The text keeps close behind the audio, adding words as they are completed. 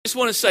just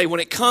want to say, when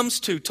it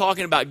comes to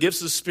talking about gifts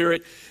of the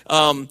Spirit,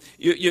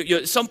 you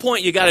at some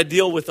point you got to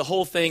deal with the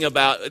whole thing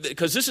about,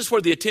 because this is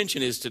where the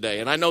attention is today.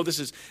 And I know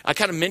I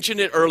kind of mentioned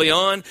it early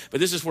on, but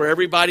this is where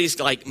everybody's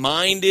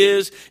mind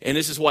is, and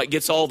this is what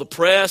gets all the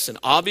press. And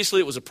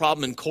obviously it was a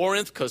problem in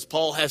Corinth because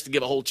Paul has to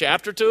give a whole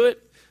chapter to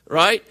it,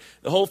 right?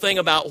 The whole thing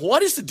about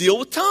what is the deal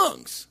with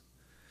tongues.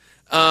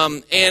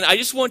 And I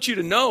just want you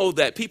to know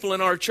that people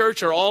in our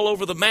church are all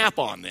over the map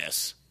on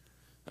this,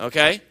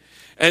 okay?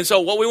 And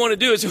so what we want to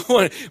do is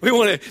we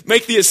want to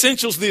make the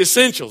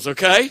essentials,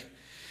 okay?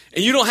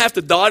 And you don't have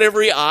to dot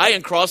every I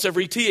and cross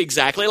every T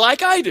exactly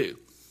like I do.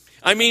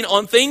 I mean,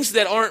 on things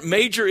that aren't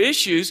major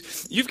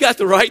issues, you've got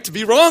the right to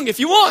be wrong if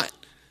you want.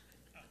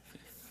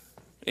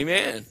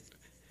 Amen.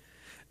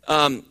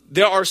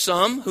 There are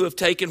some who have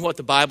taken what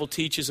the Bible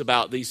teaches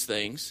about these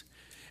things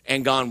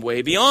and gone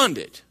way beyond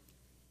it.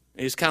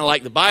 It's kind of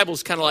like the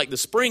Bible's kind of like the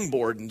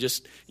springboard and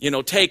just,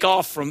 take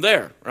off from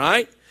there,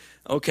 right?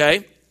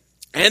 Okay.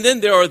 And then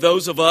there are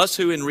those of us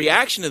who, in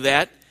reaction to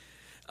that,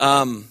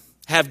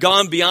 have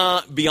gone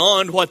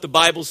beyond what the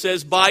Bible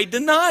says by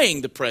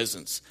denying the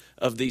presence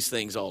of these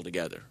things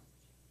altogether.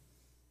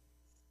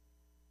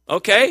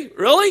 Okay,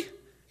 really?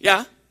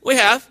 Yeah, we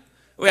have.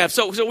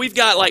 So we've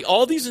got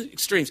all these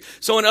extremes.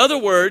 So in other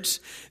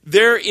words,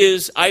 there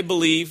is, I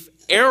believe,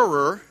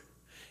 error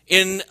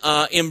in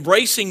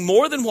embracing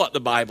more than what the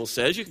Bible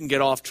says. You can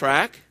get off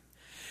track.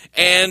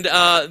 And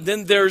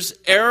then there's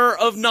error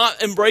of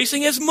not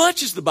embracing as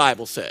much as the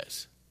Bible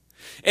says.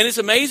 And it's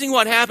amazing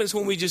what happens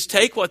when we just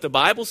take what the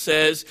Bible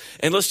says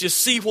and let's just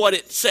see what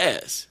it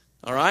says.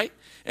 All right?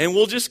 And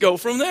we'll just go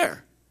from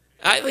there.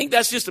 I think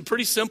that's just a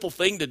pretty simple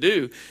thing to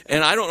do.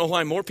 And I don't know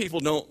why more people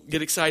don't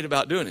get excited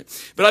about doing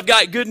it. But I've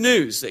got good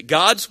news that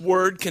God's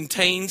Word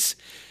contains,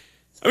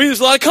 there's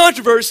a lot of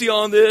controversy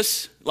on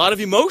this, a lot of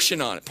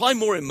emotion on it. Probably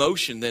more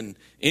emotion than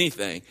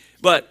anything.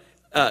 But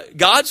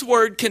God's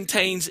Word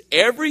contains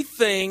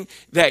everything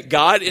that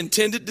God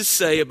intended to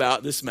say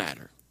about this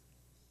matter.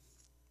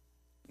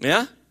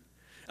 Yeah?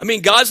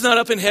 God's not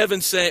up in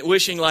heaven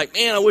wishing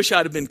man, I wish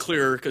I'd have been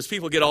clearer, because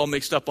people get all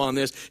mixed up on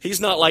this. He's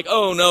not like,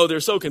 oh no, they're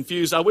so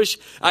confused. I wish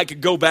I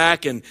could go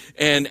back and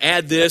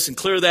add this and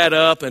clear that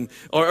up,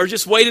 or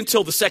just wait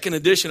until the second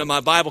edition of my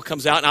Bible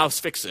comes out and I'll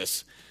fix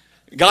this.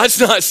 God's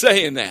not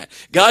saying that.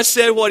 God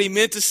said what he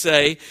meant to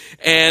say,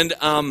 and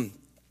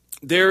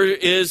there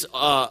is,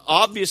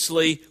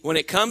 obviously, when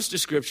it comes to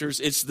scriptures,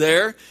 it's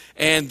there,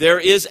 and there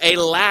is a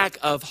lack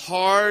of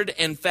hard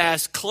and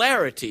fast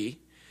clarity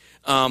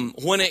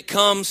when it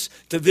comes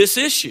to this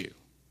issue.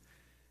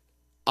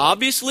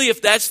 Obviously,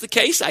 if that's the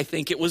case, I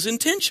think it was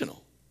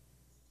intentional.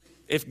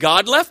 If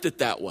God left it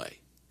that way.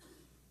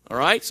 All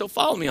right? So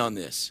follow me on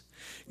this.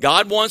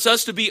 God wants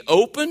us to be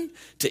open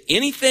to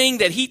anything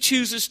that he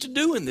chooses to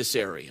do in this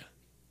area.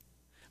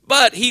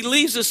 But he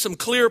leaves us some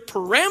clear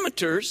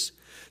parameters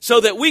so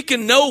that we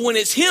can know when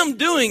it's him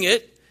doing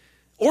it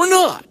or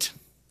not.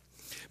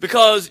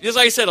 Because, just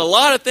like I said, a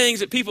lot of things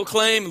that people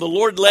claim, the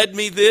Lord led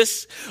me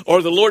this,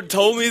 or the Lord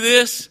told me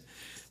this,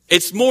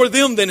 it's more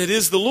them than it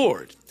is the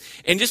Lord.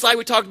 And just like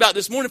we talked about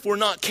this morning, if we're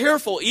not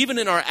careful, even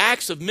in our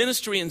acts of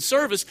ministry and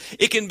service,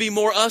 it can be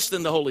more us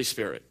than the Holy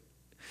Spirit.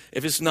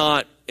 If it's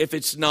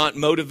not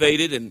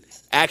motivated and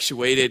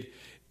actuated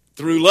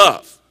through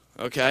love.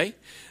 Okay?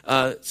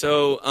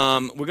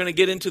 So we're going to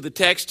get into the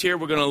text here.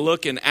 We're going to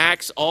look in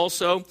Acts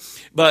also.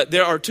 But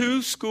there are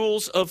two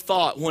schools of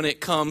thought when it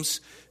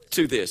comes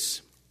to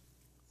this.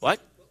 What?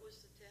 What was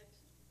the text?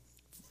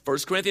 1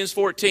 Corinthians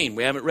 14.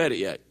 We haven't read it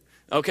yet.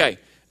 Okay.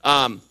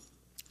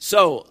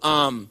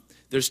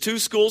 There's two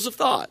schools of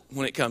thought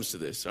when it comes to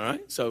this. All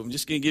right. So I'm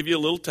just going to give you a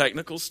little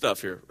technical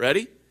stuff here.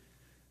 Ready?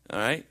 All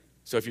right.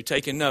 So if you're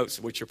taking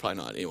notes, which you're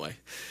probably not anyway.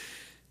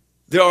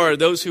 There are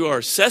those who are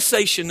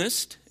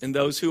cessationist and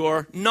those who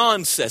are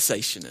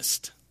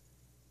non-cessationist. Is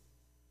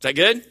that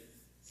good?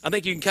 I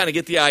think you can kind of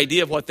get the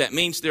idea of what that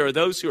means. There are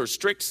those who are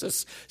strict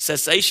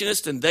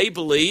cessationist, and they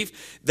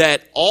believe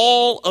that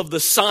all of the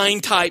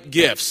sign-type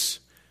gifts,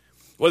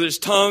 whether it's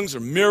tongues or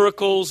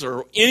miracles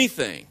or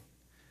anything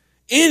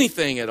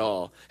at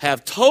all,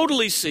 have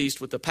totally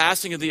ceased with the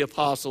passing of the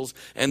apostles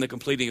and the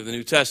completing of the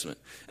New Testament.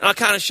 And I'll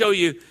kind of show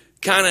you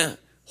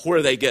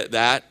where they get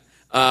that.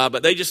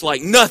 But they just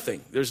like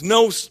nothing. There's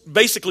no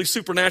basically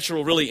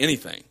supernatural really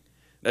anything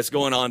that's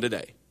going on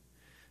today.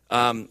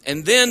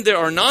 And then there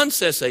are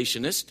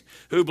non-cessationists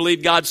who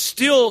believe God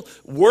still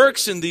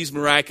works in these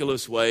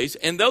miraculous ways,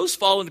 and those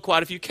fall into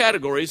quite a few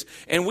categories,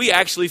 and we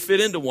actually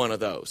fit into one of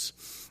those.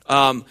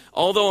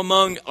 Although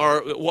among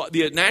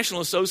the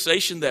national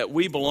association that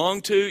we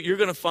belong to, you're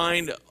going to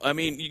find,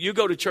 you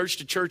go to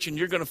church and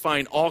you're going to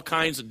find all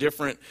kinds of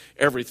different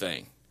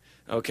everything.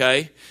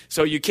 Okay?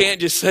 So you can't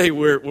just say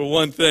we're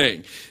one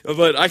thing.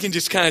 But I can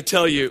just kind of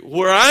tell you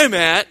where I'm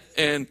at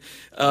and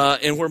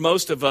where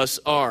most of us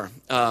are.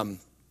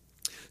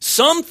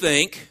 Some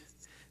think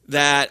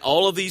that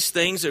all of these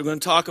things that we're going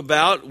to talk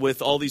about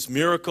with all these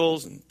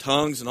miracles and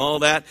tongues and all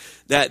that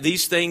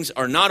these things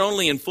are not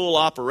only in full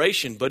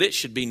operation, but it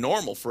should be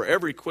normal for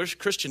every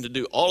Christian to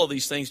do all of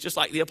these things just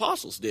like the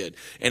apostles did.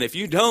 And if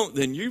you don't,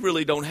 then you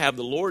really don't have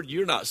the Lord.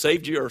 You're not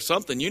saved, you or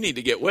something. You need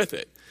to get with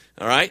it.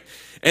 All right?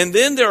 And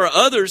then there are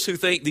others who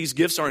think these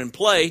gifts are in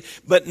play,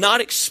 but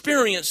not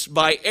experienced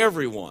by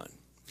everyone.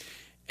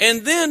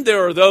 And then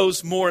there are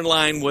those more in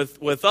line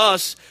with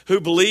us who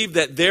believe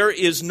that there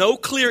is no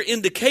clear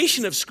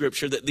indication of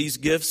Scripture that these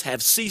gifts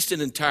have ceased in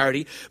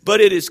entirety,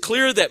 but it is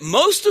clear that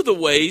most of the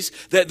ways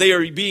that they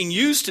are being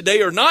used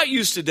today or not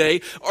used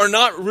today are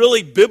not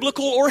really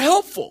biblical or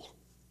helpful.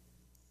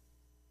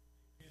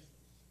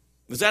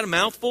 Was that a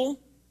mouthful?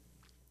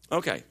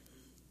 Okay.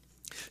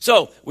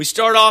 So we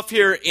start off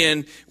here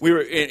and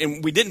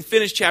we didn't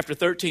finish chapter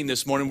 13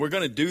 this morning. We're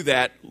going to do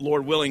that,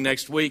 Lord willing,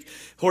 next week,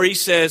 where he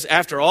says,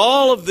 after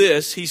all of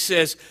this, he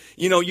says,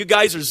 you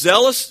guys are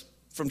zealous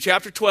from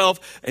chapter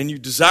 12, and you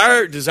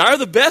desire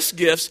the best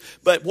gifts,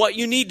 but what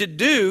you need to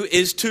do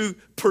is to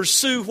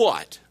pursue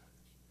what?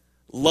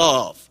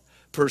 Love.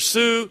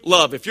 Pursue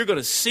love. If you're going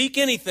to seek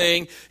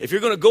anything, if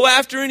you're going to go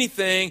after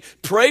anything,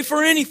 pray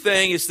for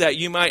anything, it's that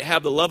you might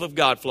have the love of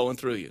God flowing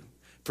through you.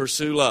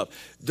 Pursue love.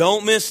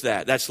 Don't miss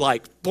that. That's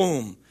like,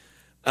 boom.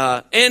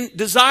 And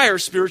desire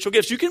spiritual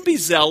gifts. You can be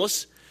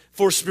zealous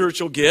for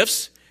spiritual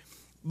gifts,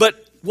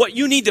 but what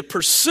you need to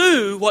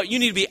pursue, what you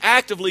need to be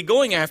actively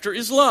going after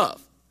is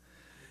love.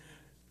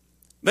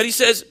 But he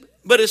says,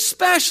 but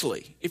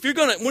especially, we're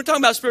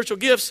talking about spiritual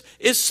gifts,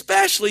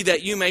 especially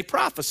that you may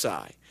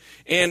prophesy.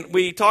 And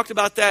we talked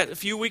about that a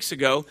few weeks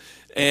ago.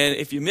 And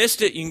if you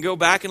missed it, you can go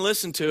back and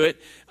listen to it.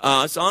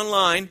 It's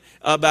online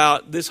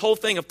about this whole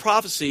thing of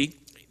prophecy.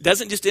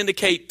 Doesn't just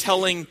indicate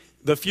telling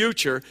the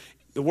future.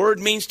 The word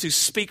means to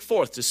speak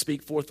forth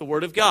the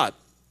word of God.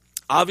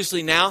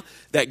 Obviously now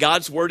that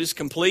God's word is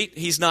complete,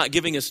 he's not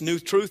giving us new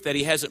truth that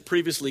he hasn't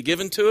previously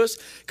given to us,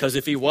 because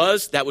if he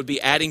was, that would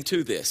be adding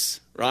to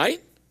this,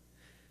 right?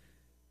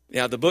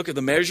 Now, the book of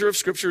the measure of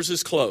scriptures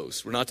is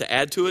closed. We're not to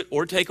add to it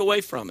or take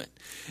away from it.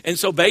 And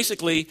so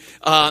basically,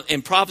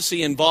 and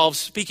prophecy involves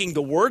speaking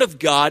the word of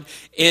God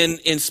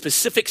in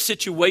specific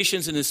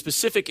situations and in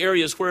specific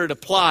areas where it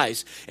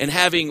applies, and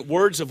having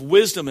words of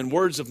wisdom and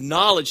words of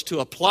knowledge to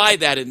apply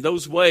that in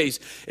those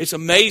ways. It's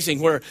amazing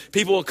where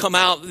people will come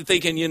out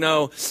thinking, whenever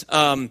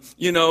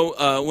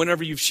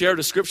you've shared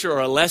a scripture or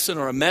a lesson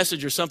or a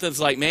message or something, it's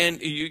like,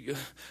 man,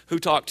 who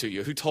talked to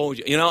you? Who told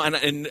you?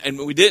 And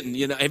we didn't.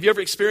 Have you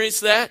ever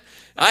experienced that?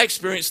 I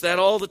experience that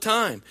all the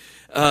time.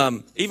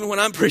 Even when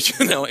I'm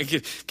preaching. No,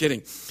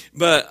 kidding.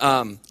 But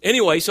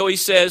anyway, so he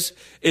says,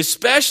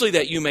 especially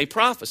that you may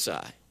prophesy.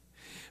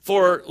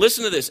 For,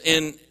 listen to this,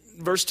 in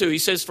verse 2, he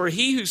says, for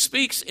he who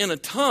speaks in a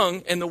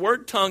tongue, and the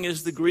word tongue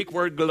is the Greek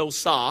word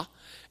glossa,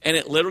 and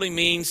it literally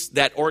means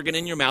that organ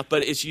in your mouth,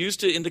 but it's used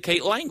to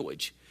indicate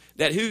language.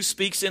 That who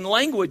speaks in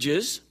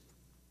languages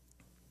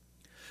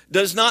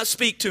does not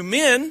speak to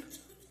men,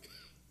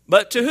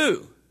 but to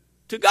who?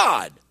 To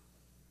God.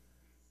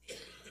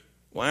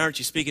 Why aren't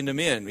you speaking to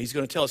men? He's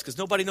going to tell us, because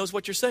nobody knows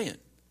what you're saying.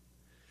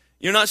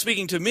 You're not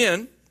speaking to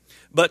men,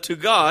 but to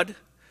God,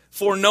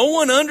 for no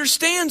one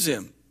understands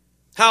him.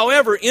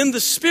 However, in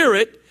the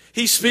Spirit,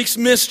 he speaks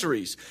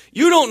mysteries.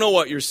 You don't know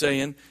what you're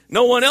saying.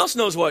 No one else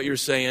knows what you're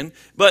saying,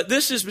 but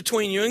this is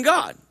between you and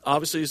God,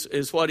 obviously,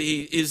 is what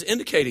he is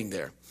indicating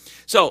there.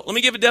 So, let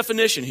me give a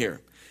definition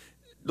here.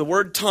 The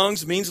word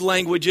tongues means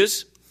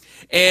languages.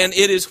 And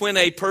it is when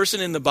a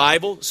person in the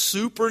Bible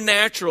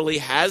supernaturally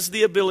has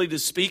the ability to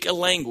speak a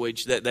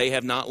language that they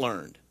have not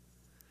learned.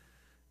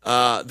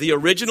 The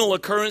original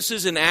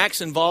occurrences in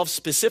Acts involve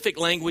specific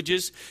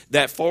languages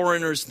that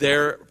foreigners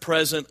there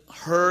present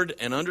heard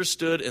and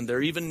understood, and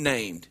they're even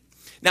named.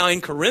 Now in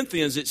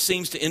Corinthians, it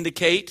seems to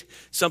indicate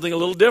something a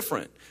little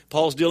different.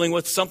 Paul's dealing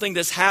with something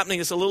that's happening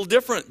that's a little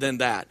different than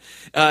that.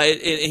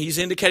 He's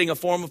indicating a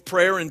form of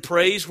prayer and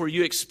praise where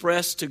you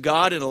express to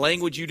God in a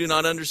language you do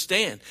not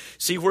understand.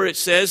 See where it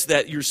says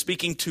that you're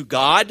speaking to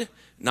God,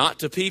 not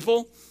to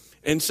people?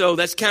 And so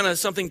that's kind of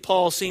something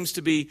Paul seems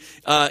to be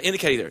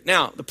indicating there.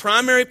 Now, the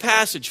primary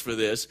passage for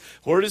this,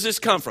 where does this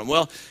come from?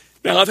 Well,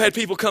 now I've had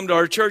people come to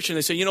our church and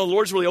they say, the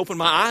Lord's really opened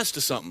my eyes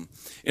to something.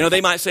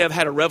 They might say, I've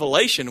had a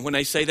revelation. When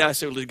they say that, I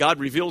say, well, did God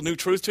reveal new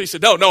truth to you? He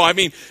said, no, I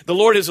mean, the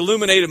Lord has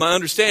illuminated my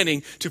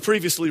understanding to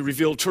previously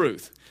revealed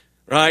truth.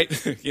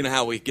 Right? You know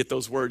how we get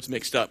those words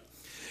mixed up.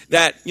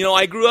 That,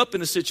 I grew up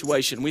in a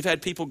situation. We've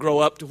had people grow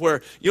up to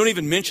where you don't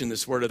even mention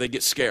this word or they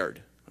get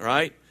scared. All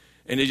right?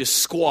 And they just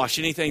squash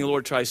anything the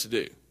Lord tries to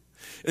do. And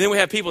then we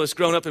have people that's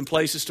grown up in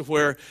places to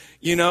where,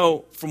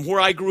 from where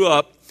I grew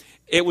up,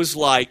 it was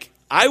like,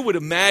 I would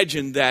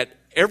imagine that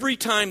every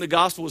time the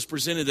gospel was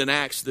presented in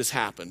Acts, this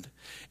happened.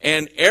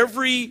 And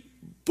every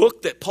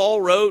book that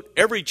Paul wrote,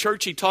 every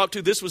church he talked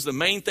to, this was the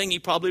main thing he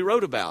probably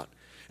wrote about.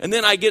 And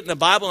then I get in the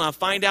Bible and I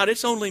find out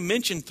it's only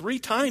mentioned 3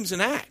 times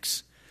in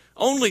Acts.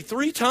 Only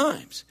 3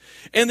 times.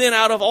 And then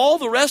out of all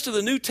the rest of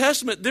the New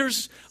Testament,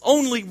 there's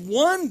only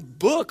one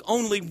book,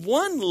 only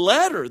one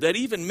letter that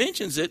even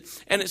mentions it,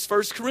 and it's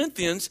 1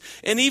 Corinthians.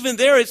 And even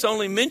there, it's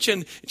only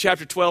mentioned in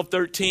chapter 12,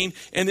 13,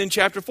 and then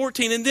chapter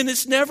 14, and then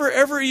it's never,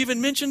 ever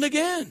even mentioned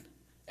again.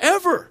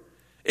 Ever.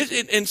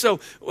 And so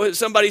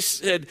somebody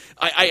said,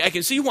 I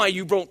can see why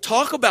you don't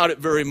talk about it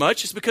very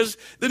much. It's because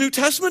the New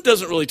Testament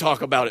doesn't really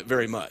talk about it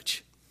very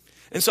much.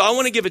 And so I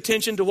want to give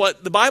attention to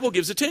what the Bible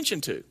gives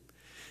attention to.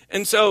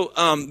 And so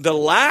the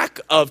lack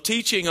of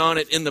teaching on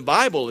it in the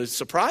Bible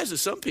surprises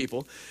some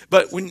people.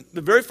 But when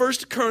the very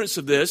first occurrence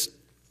of this,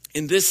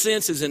 in this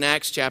sense, is in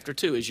Acts chapter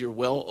 2, as you're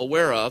well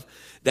aware of,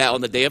 that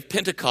on the day of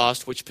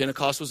Pentecost, which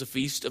Pentecost was a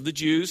feast of the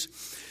Jews,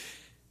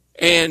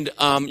 and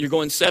you're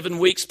going 7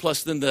 weeks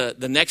plus then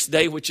the next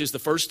day, which is the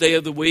first day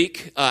of the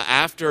week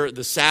after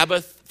the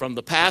Sabbath from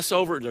the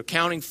Passover. They're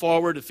counting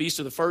forward, the Feast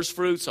of the First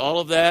Fruits, all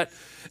of that.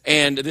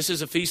 And this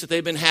is a feast that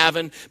they've been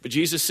having. But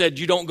Jesus said,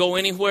 you don't go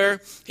anywhere.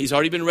 He's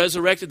already been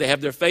resurrected. They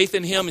have their faith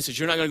in him. He says,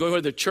 you're not going to go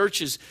anywhere. The church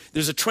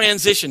there's a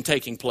transition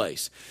taking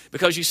place.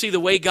 Because you see, the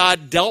way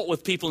God dealt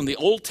with people in the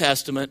Old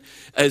Testament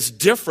is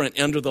different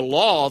under the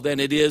law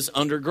than it is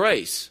under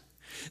grace.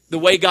 The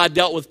way God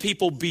dealt with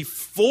people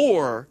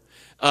before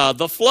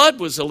the flood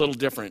was a little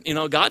different. You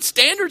know, God's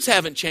standards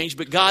haven't changed,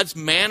 but God's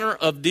manner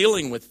of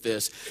dealing with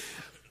this.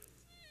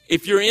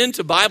 If you're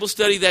into Bible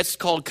study, that's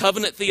called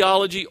covenant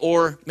theology,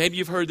 or maybe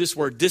you've heard this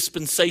word,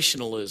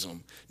 dispensationalism,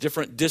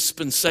 different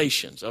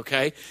dispensations,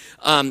 okay?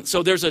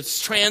 So there's a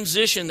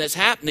transition that's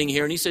happening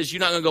here, and he says,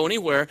 you're not going to go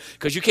anywhere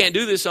because you can't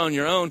do this on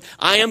your own.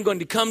 I am going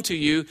to come to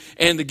you,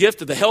 and the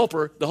gift of the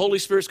helper, the Holy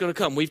Spirit's going to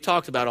come. We've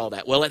talked about all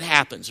that. Well, it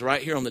happens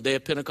right here on the day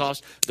of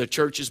Pentecost. The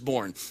church is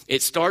born.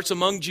 It starts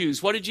among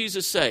Jews. What did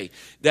Jesus say?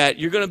 That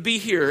you're going to be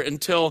here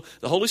until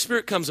the Holy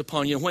Spirit comes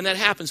upon you, and when that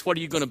happens, what are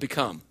you going to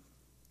become?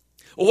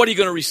 Well, what are you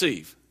going to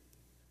receive?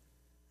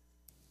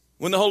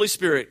 When the Holy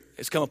Spirit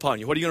has come upon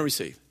you, what are you going to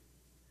receive?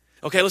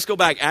 Okay, let's go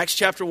back. Acts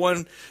chapter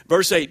 1,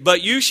 verse 8.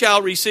 But you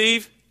shall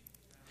receive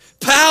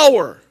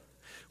power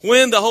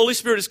when the Holy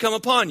Spirit has come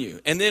upon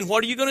you. And then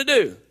what are you going to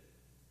do?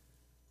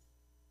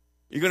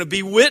 You're going to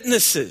be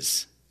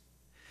witnesses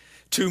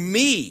to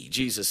me,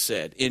 Jesus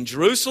said, in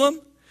Jerusalem,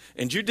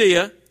 in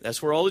Judea,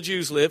 that's where all the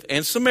Jews live,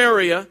 and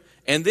Samaria,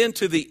 and then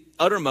to the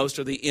uttermost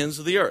or the ends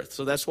of the earth.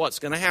 So that's what's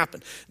going to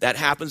happen. That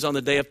happens on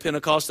the day of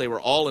Pentecost. They were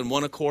all in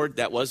one accord.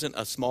 That wasn't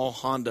a small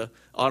Honda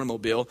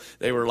automobile.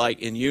 They were like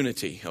in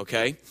unity,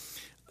 okay?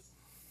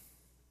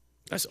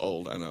 That's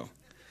old, I know.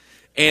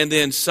 And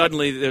then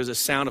suddenly there's a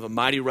sound of a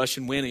mighty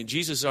rushing wind. And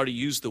Jesus has already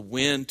used the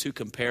wind to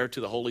compare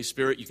to the Holy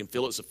Spirit. You can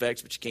feel its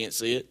effects, but you can't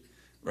see it,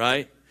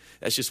 right?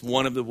 That's just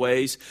one of the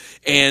ways.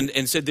 And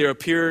said there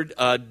appeared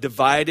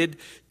divided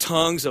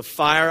tongues of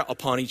fire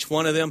upon each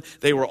one of them.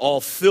 They were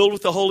all filled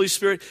with the Holy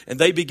Spirit, and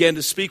they began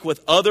to speak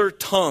with other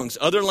tongues,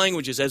 other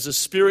languages, as the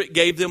Spirit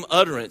gave them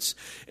utterance.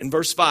 In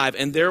verse 5,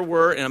 and there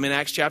were, and I'm in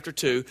Acts chapter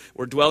 2,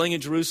 were dwelling in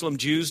Jerusalem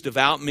Jews,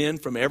 devout men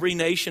from every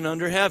nation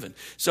under heaven.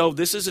 So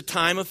this is a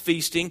time of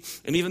feasting,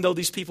 and even though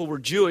these people were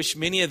Jewish,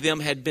 many of them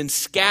had been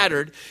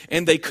scattered,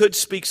 and they could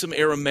speak some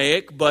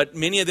Aramaic, but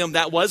many of them,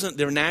 that wasn't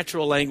their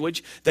natural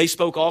language. They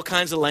spoke all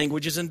kinds of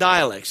languages and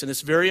dialects, and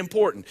it's very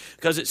important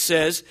because it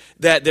says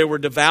that there were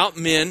devout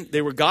men,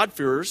 they were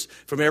God-fearers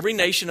from every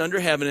nation under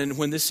heaven, and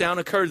when this sound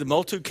occurred, the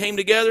multitude came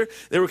together,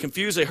 they were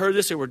confused, they heard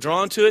this, they were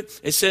drawn to it.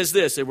 It says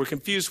this, they were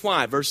confused,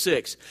 why? Verse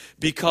 6,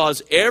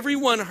 because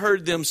everyone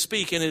heard them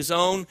speak in his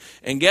own,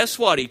 and guess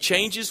what? He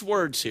changes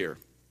words here.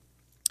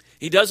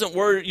 He doesn't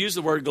use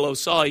the word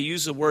glossa, he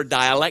uses the word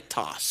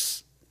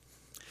dialectos.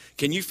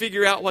 Can you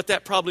figure out what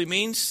that probably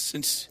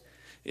means?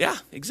 Yeah,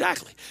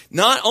 exactly.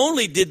 Not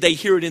only did they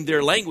hear it in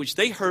their language,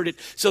 they heard it.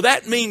 So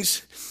that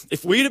means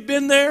if I'd have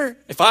been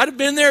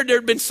there,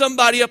 there'd been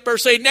somebody up there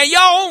saying, now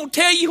y'all,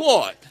 tell you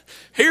what,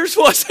 here's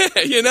what's,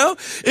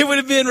 it would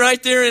have been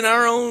right there in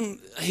our own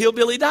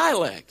hillbilly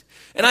dialect.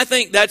 And I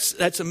think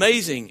that's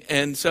amazing.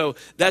 And so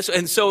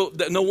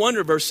no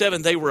wonder, verse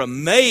 7, they were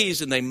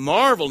amazed and they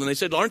marveled and they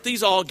said, aren't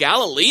these all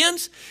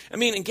Galileans? I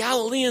mean, and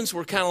Galileans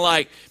were kind of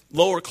like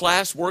lower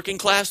class, working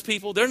class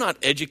people. They're not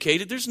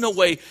educated. There's no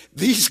way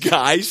these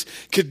guys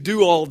could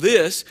do all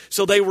this.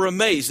 So they were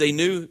amazed. They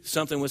knew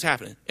something was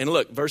happening. And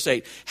look, verse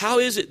 8, how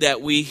is it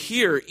that we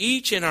hear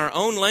each in our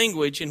own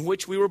language in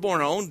which we were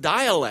born, our own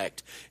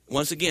dialect,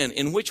 once again,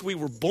 in which we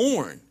were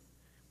born?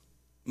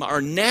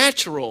 Our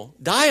natural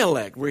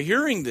dialect. We're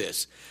hearing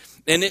this.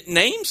 And it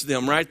names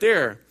them right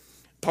there.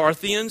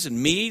 Parthians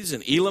and Medes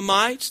and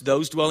Elamites,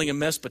 those dwelling in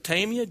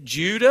Mesopotamia,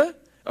 Judea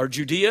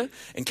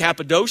and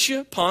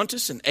Cappadocia,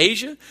 Pontus and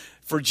Asia,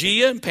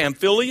 Phrygia and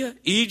Pamphylia,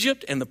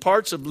 Egypt and the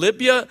parts of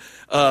Libya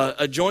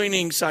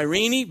adjoining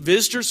Cyrene,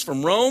 visitors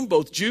from Rome,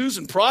 both Jews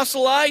and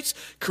proselytes,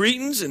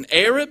 Cretans and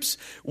Arabs.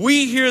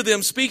 We hear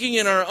them speaking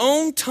in our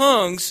own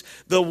tongues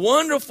the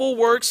wonderful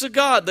works of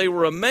God. They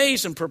were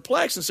amazed and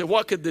perplexed and said,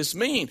 what could this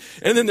mean?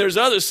 And then there's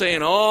others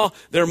saying, oh,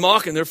 they're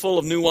mocking, they're full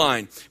of new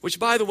wine. Which,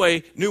 by the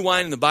way, new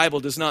wine in the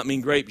Bible does not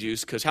mean grape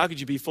juice, because how could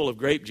you be full of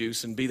grape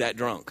juice and be that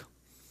drunk?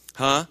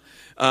 Huh?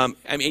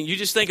 I mean, you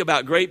just think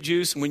about grape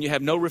juice, and when you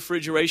have no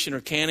refrigeration or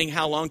canning,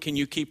 how long can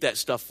you keep that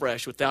stuff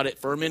fresh without it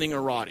fermenting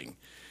or rotting?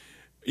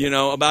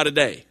 About a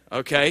day,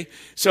 okay?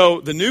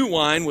 So the new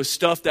wine was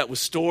stuff that was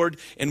stored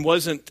and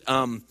wasn't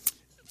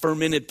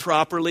fermented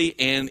properly,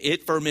 and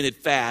it fermented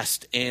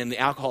fast, and the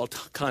alcohol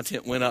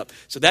content went up.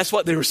 So that's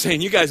what they were saying.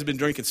 You guys have been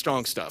drinking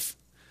strong stuff,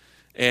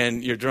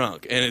 and you're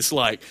drunk. And it's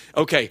like,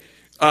 okay,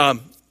 all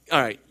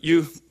right,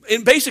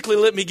 and basically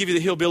let me give you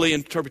the hillbilly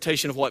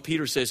interpretation of what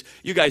Peter says.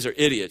 You guys are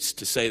idiots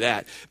to say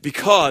that,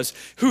 because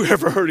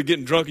whoever heard of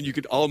getting drunk and you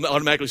could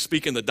automatically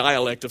speak in the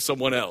dialect of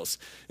someone else?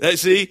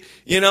 See,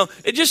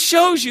 it just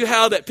shows you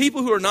how that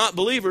people who are not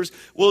believers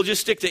will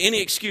just stick to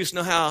any excuse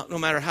no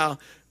matter how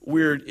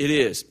weird it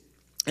is.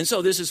 And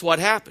so this is what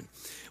happened.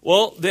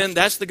 Well, then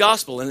that's the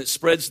gospel, and it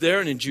spreads there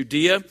and in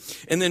Judea.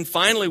 And then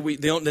finally,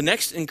 the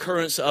next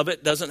occurrence of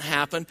it doesn't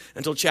happen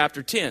until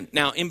chapter 10.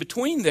 Now, in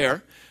between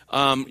there,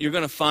 you're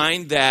going to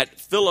find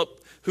that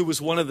Philip, who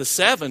was one of the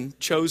 7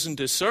 chosen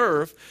to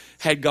serve,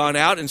 had gone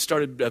out and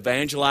started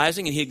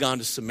evangelizing, and he had gone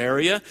to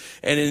Samaria.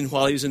 And then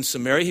while he was in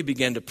Samaria, he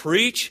began to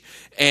preach,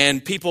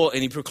 and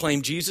he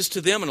proclaimed Jesus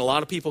to them, and a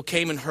lot of people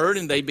came and heard,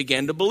 and they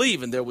began to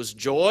believe, and there was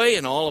joy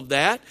and all of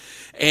that.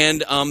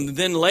 And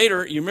then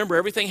later, you remember,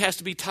 everything has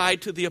to be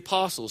tied to the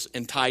apostles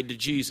and tied to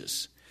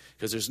Jesus,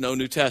 because there's no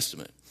New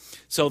Testament.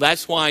 So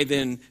that's why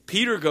then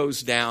Peter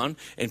goes down,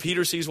 and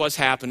Peter sees what's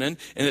happening,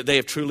 and that they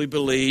have truly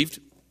believed,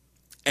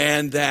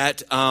 and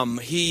that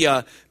he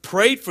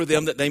prayed for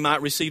them that they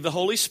might receive the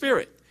Holy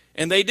Spirit.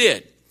 And they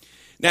did.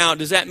 Now,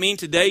 does that mean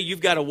today you've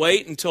got to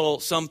wait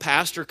until some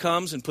pastor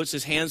comes and puts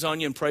his hands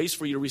on you and prays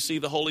for you to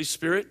receive the Holy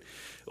Spirit?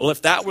 Well,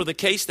 if that were the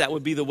case, that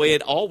would be the way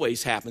it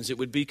always happens. It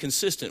would be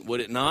consistent,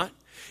 would it not?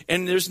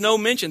 And there's no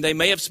mention. They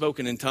may have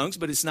spoken in tongues,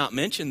 but it's not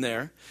mentioned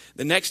there.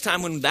 The next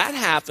time when that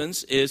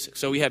happens is,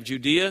 so we have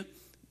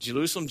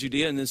Jerusalem,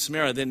 Judea, and then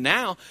Samaria. Then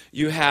now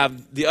you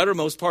have the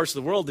uttermost parts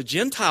of the world. The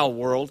Gentile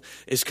world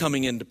is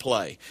coming into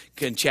play.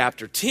 In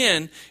chapter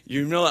 10,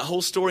 you know that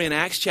whole story in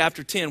Acts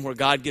chapter 10 where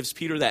God gives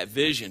Peter that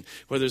vision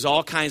where there's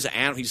all kinds of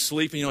animals. He's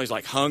sleeping, he's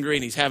like hungry,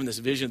 and he's having this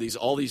vision of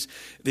all these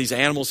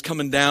animals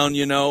coming down,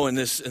 and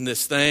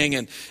this thing.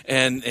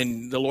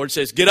 And the Lord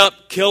says, get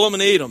up, kill them,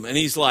 and eat them. And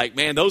he's like,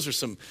 man, those are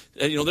some,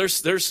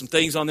 there's some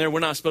things on there we're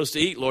not supposed to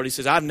eat, Lord. He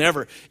says, I've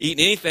never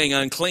eaten anything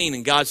unclean.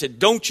 And God said,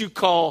 don't you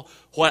call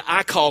what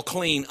I call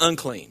clean,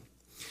 unclean.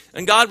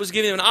 And God was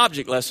giving him an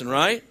object lesson,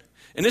 right?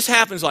 And this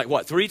happens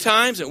 3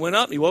 times? It went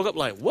up, and he woke up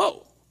like,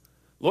 whoa,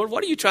 Lord,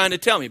 what are you trying to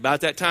tell me?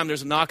 About that time,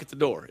 there's a knock at the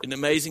door. Isn't it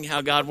amazing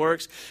how God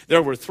works?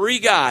 There were 3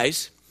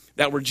 guys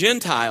that were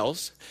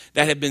Gentiles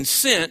that had been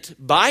sent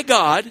by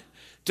God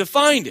to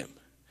find him.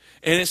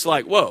 And it's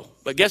like, whoa,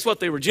 but guess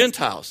what? They were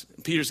Gentiles.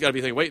 And Peter's got to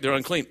be thinking, wait, they're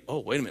unclean. Oh,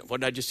 wait a minute, what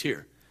did I just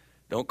hear?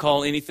 Don't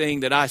call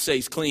anything that I say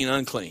is clean,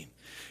 unclean.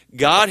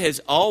 God has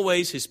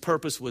always, his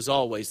purpose was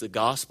always the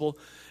gospel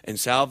and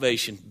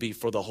salvation be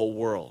for the whole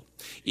world.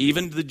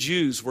 Even the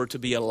Jews were to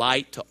be a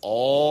light to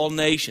all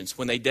nations.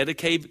 When they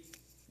dedicated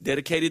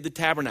the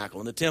tabernacle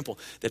and the temple,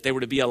 that they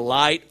were to be a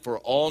light for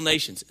all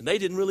nations. And they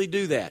didn't really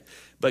do that.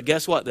 But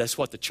guess what? That's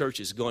what the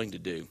church is going to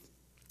do.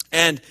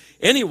 And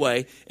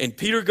anyway, and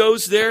Peter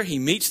goes there. He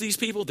meets these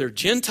people. They're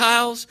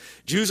Gentiles.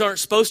 Jews aren't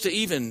supposed to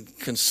even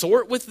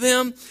consort with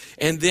them.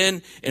 And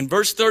then in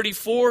verse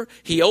 34,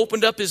 he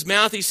opened up his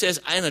mouth. He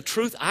says, in a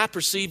truth, I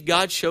perceive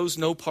God shows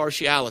no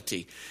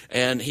partiality.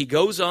 And he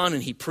goes on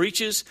and he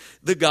preaches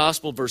the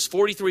gospel. Verse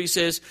 43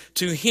 says,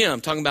 to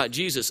him, talking about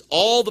Jesus,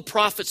 all the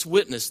prophets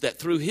witness that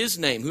through his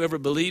name, whoever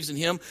believes in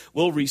him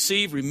will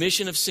receive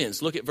remission of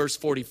sins. Look at verse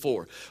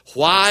 44.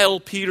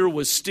 While Peter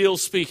was still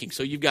speaking.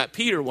 So you've got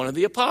Peter, one of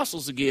the apostles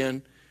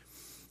again.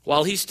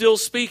 While he's still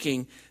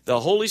speaking, the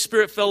Holy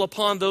Spirit fell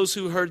upon those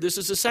who heard. This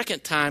is the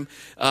second time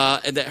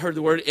that heard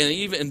the word. And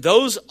even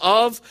those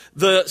of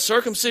the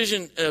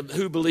circumcision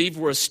who believed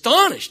were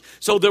astonished.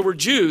 So there were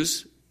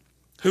Jews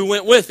who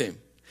went with him.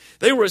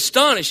 They were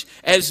astonished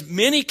as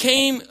many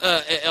came,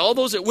 all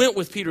those that went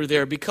with Peter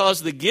there,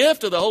 because the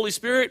gift of the Holy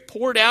Spirit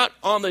poured out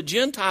on the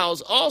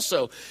Gentiles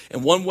also.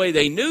 And one way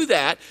they knew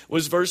that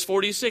was verse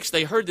 46.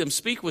 They heard them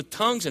speak with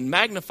tongues and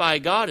magnify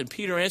God. And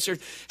Peter answered,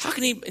 how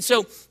can he?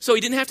 So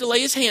he didn't have to lay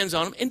his hands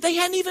on them. And they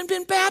hadn't even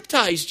been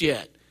baptized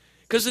yet.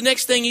 Because the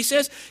next thing he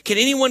says, can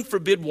anyone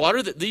forbid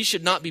water that these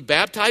should not be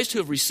baptized who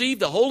have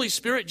received the Holy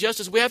Spirit just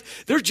as we have?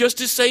 They're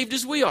just as saved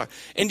as we are.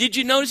 And did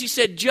you notice he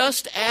said,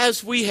 just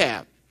as we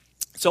have?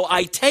 So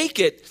I take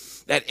it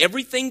that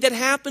everything that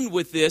happened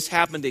with this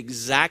happened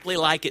exactly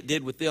like it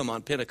did with them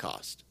on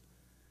Pentecost.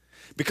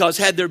 Because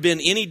had there been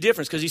any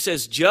difference, because he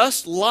says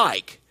just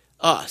like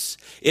us,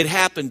 it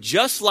happened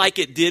just like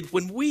it did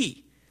when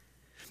we.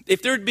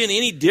 If there had been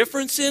any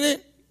difference in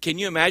it, can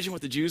you imagine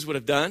what the Jews would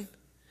have done?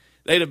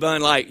 They'd have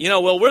been like,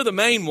 well, we're the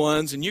main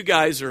ones and you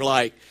guys are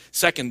like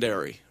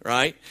secondary,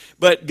 right?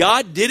 But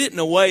God did it in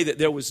a way that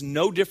there was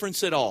no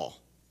difference at all.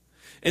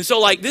 And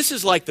so this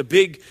is like the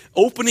big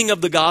opening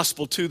of the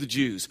gospel to the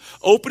Jews,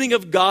 opening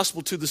of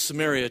gospel to the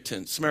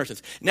Samaritans.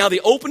 Now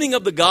the opening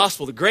of the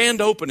gospel, the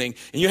grand opening,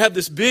 and you have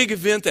this big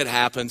event that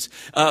happens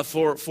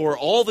for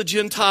all the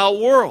Gentile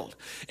world.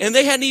 And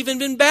they hadn't even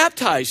been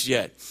baptized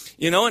yet.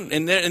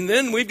 And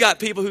then we've got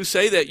people who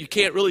say that you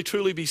can't really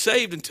truly be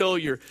saved until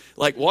you're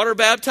water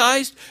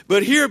baptized.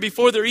 But here,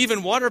 before they're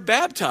even water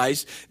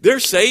baptized, they're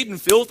saved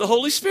and filled with the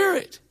Holy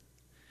Spirit.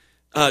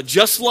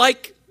 Just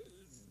like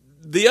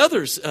the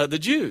others, the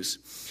Jews.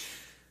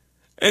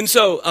 And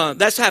so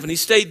that's happened. He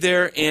stayed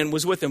there and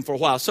was with them for a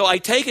while. So I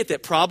take it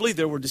that probably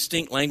there were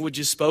distinct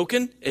languages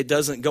spoken. It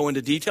doesn't go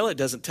into detail. It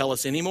doesn't tell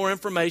us any more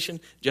information,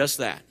 just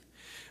that.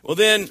 Well,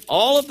 then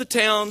all of the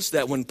towns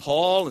that when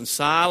Paul and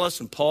Silas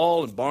and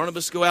Paul and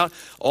Barnabas go out,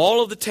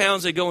 all of the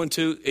towns they go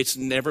into, it's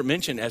never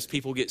mentioned as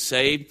people get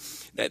saved,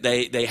 that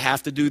they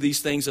have to do these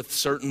things a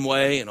certain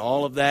way and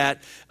all of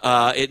that.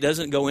 It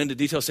doesn't go into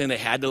detail saying they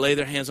had to lay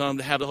their hands on them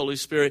to have the Holy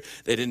Spirit.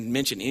 They didn't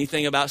mention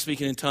anything about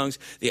speaking in tongues.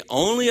 The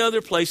only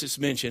other place it's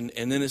mentioned,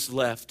 and then it's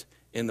left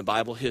in the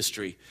Bible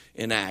history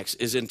in Acts,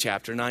 is in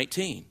chapter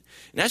 19. And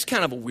that's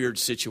kind of a weird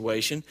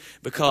situation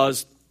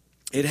because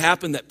it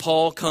happened that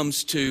Paul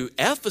comes to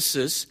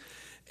Ephesus,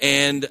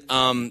 and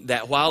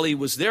that while he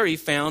was there, he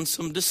found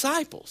some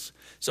disciples.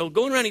 So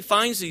going around, he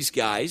finds these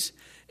guys,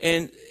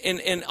 and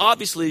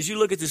obviously, as you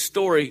look at this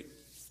story,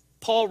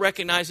 Paul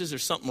recognizes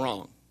there's something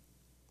wrong,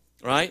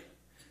 right?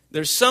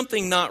 There's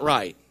something not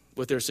right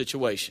with their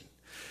situation.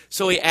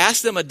 So he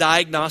asked them a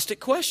diagnostic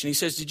question. He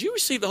says, did you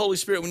receive the Holy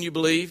Spirit when you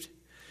believed? Do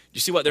you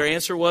see what their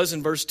answer was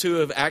in verse 2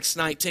 of Acts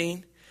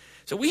 19?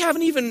 So we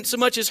haven't even so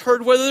much as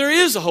heard whether there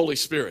is a Holy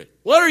Spirit.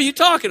 What are you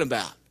talking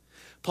about?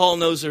 Paul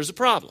knows there's a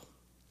problem.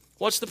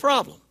 What's the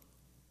problem?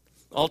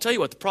 I'll tell you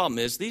what the problem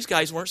is. These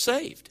guys weren't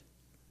saved.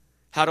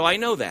 How do I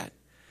know that?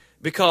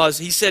 Because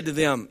he said to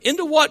them,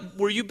 into what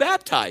were you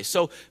baptized?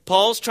 So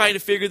Paul's trying to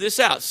figure this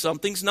out.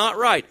 Something's not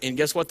right. And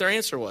guess what their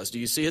answer was? Do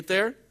you see it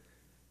there?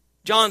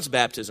 John's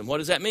baptism. What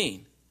does that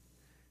mean?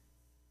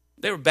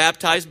 They were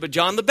baptized by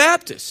John the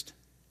Baptist.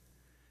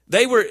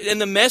 And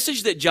the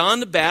message that John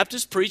the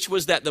Baptist preached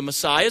was that the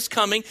Messiah is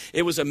coming.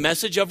 It was a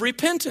message of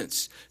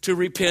repentance, to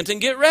repent and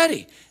get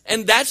ready.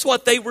 And that's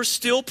what they were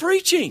still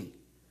preaching.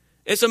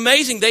 It's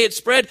amazing. They had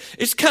spread.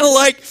 It's kind of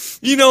like,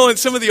 in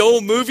some of the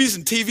old movies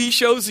and TV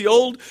shows, the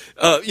old,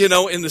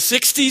 in the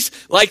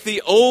 60s, like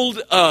the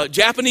old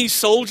Japanese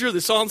soldier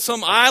that's on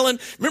some island.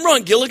 Remember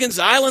on Gilligan's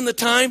Island the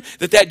time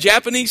that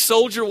Japanese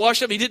soldier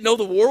washed up? He didn't know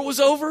the war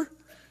was over?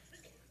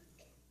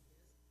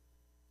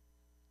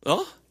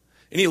 Oh?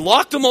 And he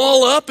locked them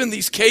all up in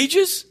these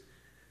cages.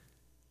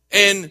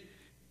 And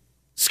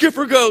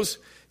Skipper goes,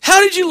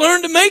 how did you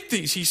learn to make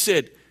these? He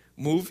said,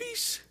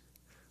 movies?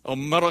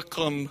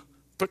 American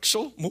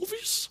picture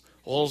movies?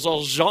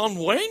 Also John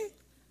Wayne?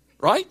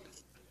 Right?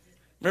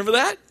 Remember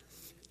that?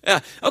 Yeah.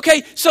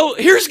 Okay, so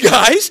here's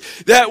guys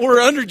that were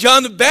under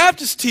John the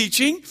Baptist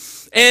teaching,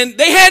 and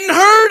they hadn't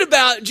heard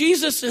about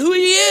Jesus, who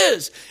he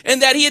is,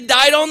 and that he had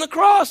died on the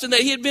cross, and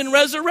that he had been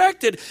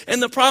resurrected, and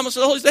the promise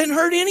of the Holy Spirit. They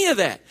hadn't heard any of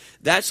that.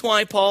 That's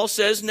why Paul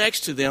says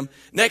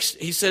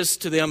he says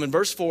to them in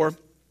verse 4,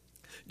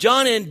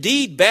 John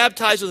indeed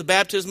baptized with the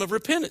baptism of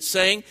repentance,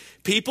 saying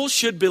people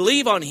should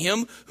believe on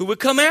him who would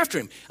come after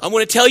him. I'm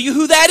going to tell you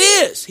who that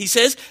is. He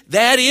says,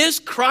 that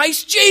is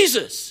Christ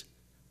Jesus.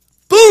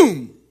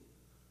 Boom!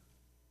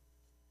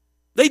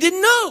 They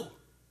didn't know.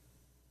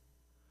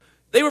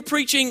 They were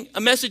preaching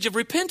a message of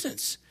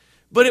repentance.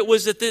 But it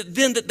was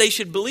then that they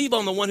should believe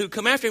on the one who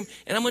come after him.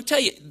 And I'm going to tell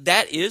you,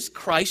 that is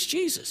Christ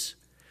Jesus.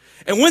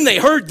 And when they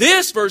heard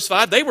this, verse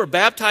 5, they were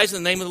baptized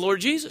in the name of the Lord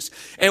Jesus.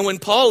 And when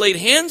Paul laid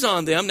hands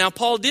on them, now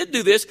Paul did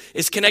do this,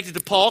 it's connected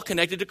to Paul,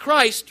 connected to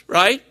Christ,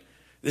 right?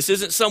 This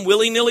isn't some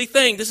willy-nilly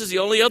thing. This is the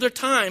only other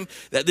time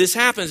that this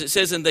happens. It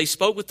says, and they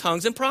spoke with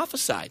tongues and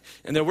prophesied.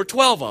 And there were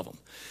 12 of them.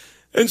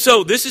 And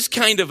so this is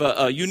kind of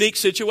a unique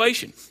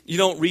situation. You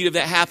don't read of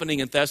that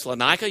happening in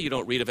Thessalonica. You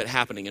don't read of it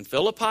happening in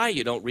Philippi.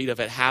 You don't read of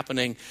it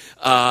happening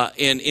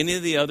in any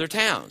of the other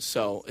towns.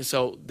 So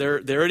there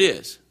it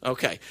is.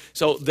 Okay,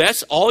 so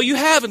that's all you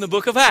have in the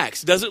book of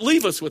Acts. Doesn't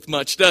leave us with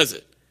much, does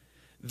it?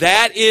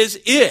 That is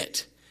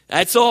it.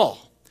 That's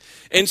all.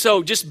 And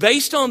so just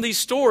based on these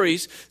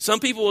stories,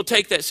 some people will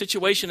take that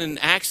situation in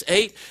Acts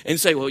 8 and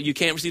say, well, you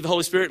can't receive the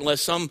Holy Spirit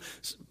unless some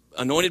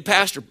anointed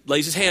pastor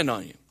lays his hand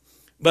on you.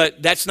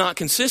 But that's not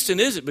consistent,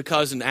 is it?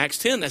 Because in Acts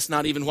 10, that's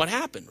not even what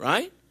happened,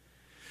 right?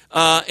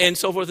 And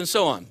so forth and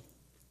so on.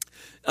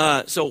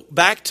 So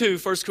back to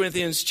 1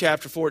 Corinthians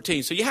chapter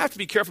 14. So you have to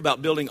be careful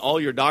about building all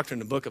your doctrine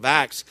in the book of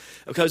Acts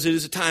because it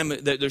is a time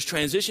that there's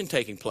transition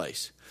taking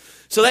place.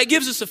 So that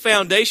gives us a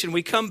foundation.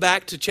 We come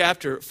back to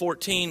chapter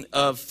 14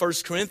 of 1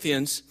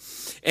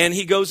 Corinthians, and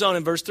he goes on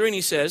in verse 3, and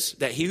he says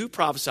that he who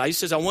prophesies, he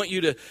says, I want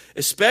you to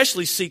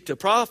especially seek to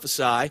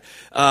prophesy,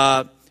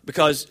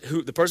 because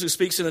the person who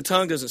speaks in a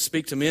tongue doesn't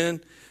speak to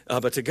men,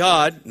 but to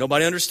God.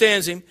 Nobody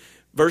understands him.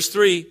 Verse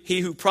 3,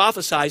 he who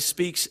prophesies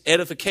speaks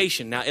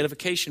edification. Now,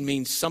 edification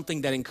means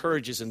something that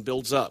encourages and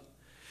builds up.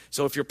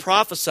 So if you're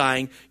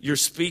prophesying, you're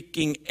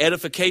speaking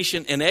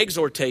edification and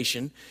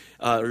exhortation.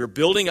 or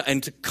building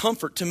and to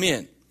comfort to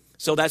men.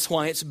 So that's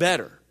why it's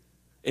better.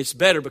 It's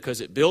better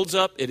because it builds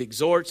up, it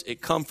exhorts,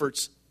 it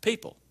comforts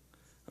people.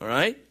 All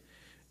right?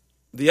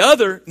 The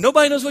other,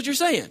 nobody knows what you're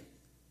saying.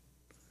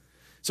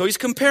 So he's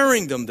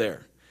comparing them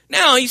there.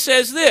 Now he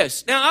says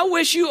this. Now I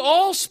wish you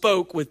all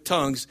spoke with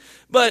tongues,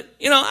 but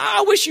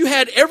I wish you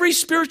had every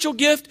spiritual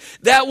gift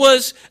that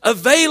was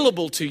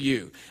available to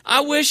you.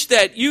 I wish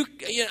that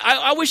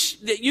I wish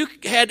that you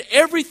had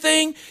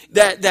everything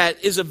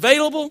that is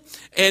available.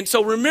 And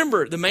so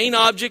remember, the main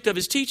object of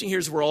his teaching here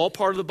is we're all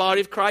part of the body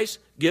of Christ.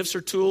 Gifts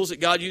are tools that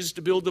God uses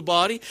to build the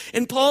body.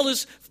 And Paul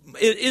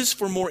is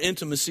for more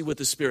intimacy with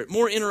the Spirit,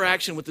 more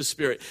interaction with the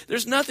Spirit.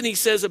 There's nothing he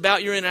says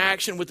about your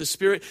interaction with the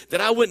Spirit that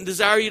I wouldn't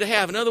desire you to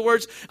have. In other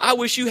words, I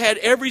wish you had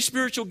every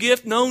spiritual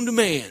gift known to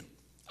man.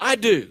 I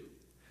do.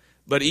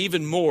 But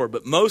even more,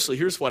 but mostly,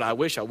 here's what I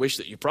wish. I wish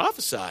that you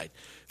prophesied.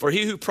 For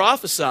he who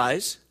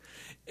prophesies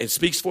and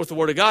speaks forth the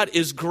word of God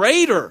is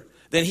greater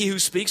than he who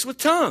speaks with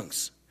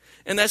tongues.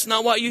 And that's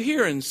not what you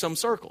hear in some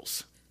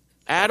circles.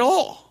 At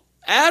all.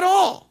 At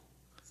all.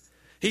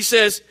 He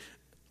says,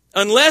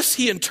 unless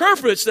he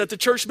interprets that the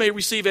church may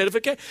receive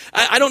edification.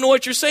 I don't know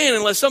what you're saying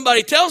unless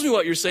somebody tells me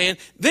what you're saying.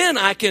 Then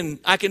I can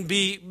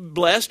be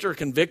blessed or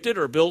convicted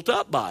or built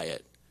up by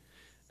it.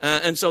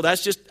 And so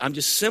I'm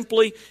just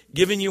simply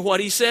giving you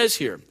what he says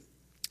here.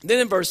 Then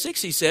in verse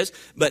 6 he says,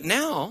 but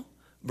now,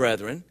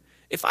 brethren,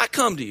 if I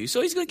come to you.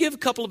 So he's going to give a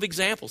couple of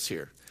examples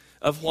here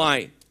of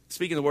why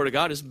speaking the word of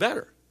God is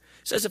better.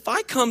 He says, if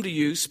I come to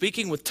you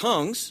speaking with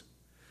tongues,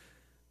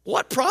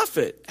 what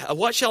profit?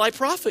 What shall I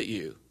profit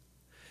you?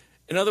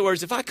 In other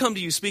words, if I come to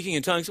you speaking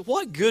in tongues,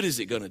 what good is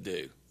it going to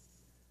do?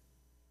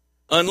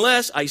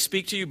 Unless I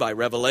speak to you by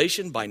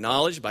revelation, by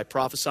knowledge, by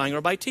prophesying,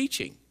 or by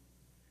teaching.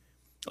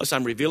 Unless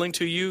I'm revealing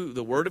to you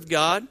the word of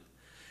God,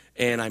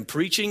 and I'm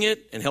preaching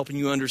it and helping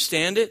you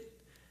understand it.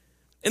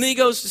 And then he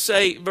goes to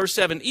say, verse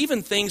 7,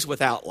 even things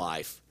without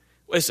life.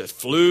 It's a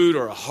flute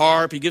or a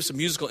harp. He gives a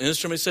musical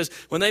instrument. It says,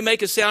 when they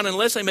make a sound,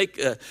 unless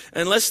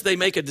they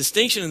make a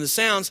distinction in the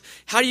sounds,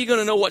 how are you going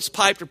to know what's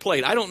piped or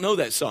played? I don't know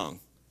that song.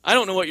 I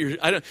don't know what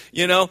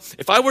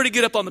if I were to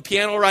get up on the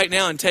piano right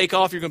now and take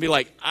off, you're going to be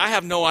like, I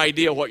have no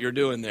idea what you're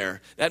doing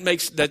there.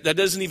 That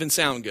doesn't even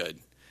sound good.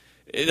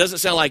 It doesn't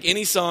sound like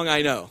any song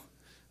I know,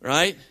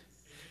 right?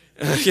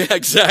 Yeah,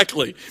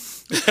 exactly.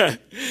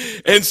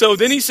 And so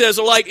then he says,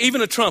 like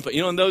even a trumpet,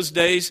 in those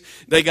days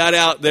they got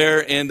out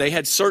there and they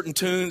had certain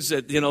tunes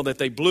that, that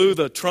they blew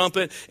the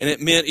trumpet and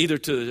it meant either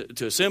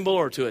to assemble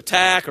or to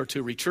attack or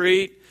to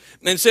retreat.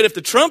 And said, if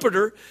the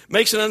trumpeter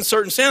makes an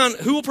uncertain sound,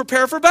 who will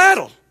prepare for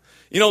battle?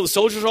 The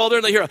soldiers are all there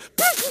and they hear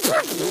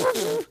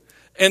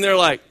and they're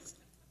like,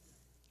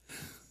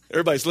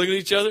 everybody's looking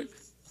at each other.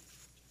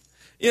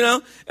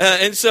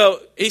 And so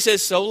he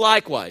says, so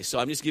likewise. So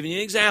I'm just giving you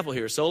an example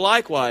here. So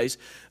likewise,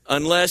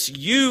 unless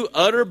you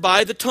utter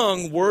by the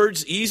tongue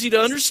words easy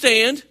to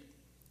understand,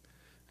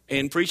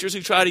 and preachers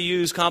who try to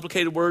use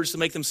complicated words to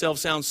make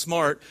themselves sound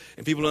smart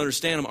and people who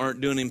understand them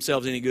aren't doing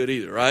themselves any good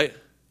either, right?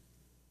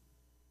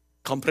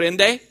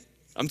 Comprende?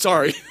 I'm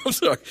sorry.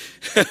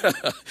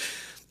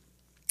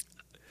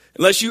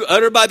 Unless you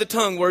utter by the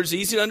tongue words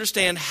easy to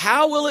understand,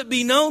 how will it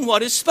be known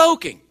what is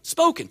spoken?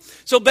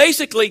 So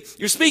basically,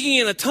 you're speaking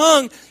in a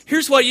tongue.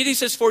 Here's what he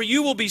says, for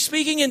you will be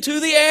speaking into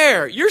the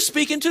air. You're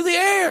speaking to the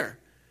air.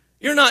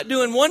 You're not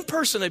doing one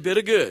person a bit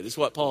of good, is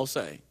what Paul's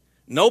saying.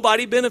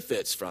 Nobody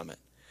benefits from it.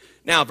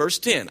 Now, verse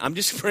 10. I'm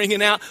just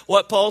bringing out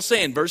what Paul's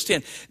saying. Verse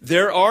 10.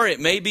 It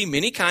may be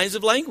many kinds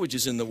of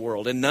languages in the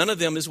world, and none of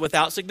them is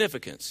without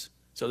significance.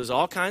 So there's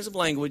all kinds of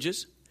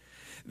languages.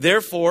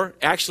 Therefore,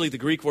 actually the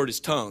Greek word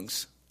is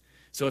tongues.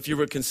 So if you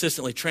were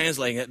consistently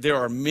translating it, there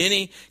are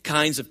many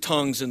kinds of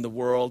tongues in the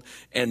world,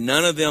 and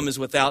none of them is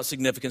without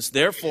significance.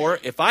 Therefore,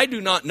 if I do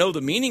not know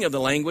the meaning of the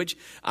language,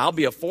 I'll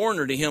be a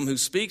foreigner to him who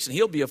speaks, and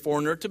he'll be a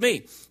foreigner to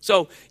me.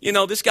 So,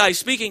 this guy's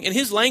speaking, and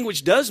his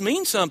language does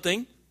mean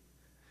something.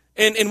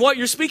 And what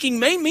you're speaking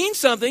may mean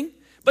something,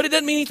 but it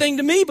doesn't mean anything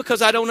to me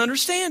because I don't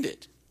understand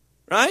it.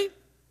 Right?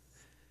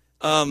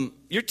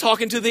 You're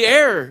talking to the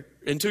air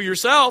and to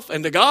yourself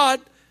and to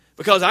God.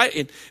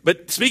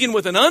 But speaking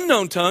with an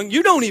unknown tongue,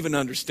 you don't even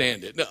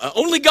understand it.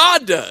 Only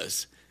God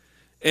does,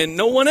 and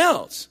no one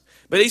else.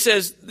 But he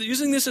says,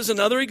 using this as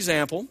another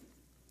example,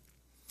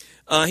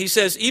 he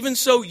says, even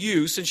so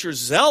you, since you're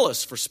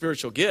zealous for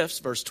spiritual gifts,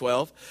 verse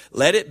 12,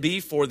 let it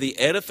be for the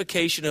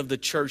edification of the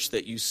church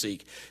that you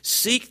seek.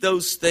 Seek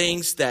those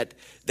things that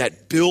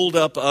build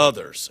up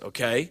others,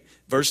 okay?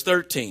 Verse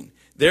 13,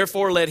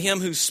 therefore let him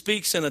who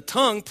speaks in a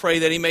tongue pray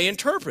that he may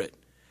interpret.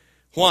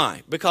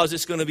 Why? Because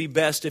it's going to be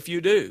best if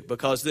you do,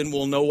 because then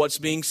we'll know what's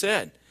being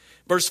said.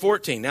 Verse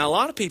 14. Now, a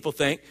lot of people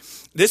think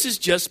this is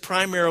just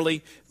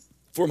primarily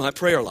for my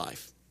prayer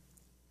life.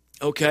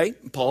 Okay?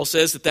 Paul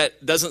says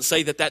that doesn't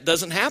say that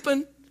doesn't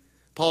happen.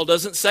 Paul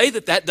doesn't say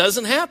that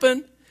doesn't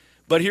happen.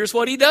 But here's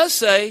what he does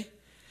say.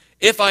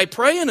 If I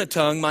pray in a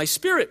tongue, my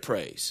spirit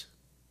prays.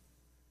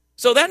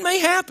 So that may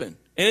happen.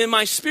 And in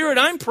my spirit,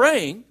 I'm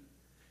praying.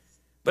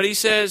 But he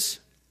says,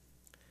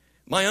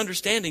 my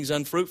understanding's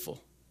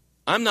unfruitful.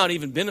 I'm not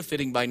even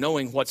benefiting by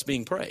knowing what's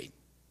being prayed.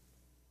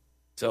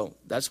 So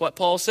that's what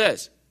Paul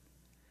says.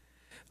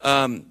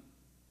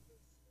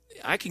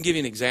 I can give you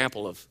an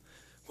example of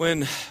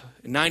when,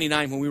 in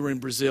 99, when we were in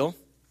Brazil,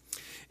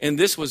 and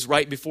this was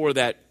right before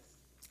that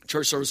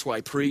church service where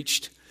I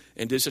preached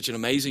and did such an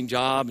amazing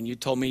job, and you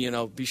told me,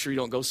 be sure you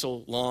don't go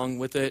so long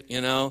with it,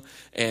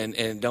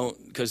 and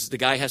don't, because the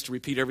guy has to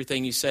repeat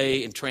everything you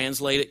say and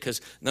translate it,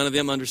 because none of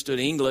them understood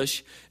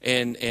English,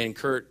 and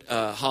Kurt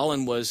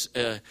Holland was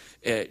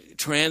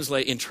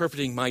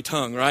interpreting my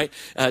tongue, right,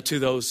 to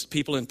those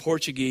people in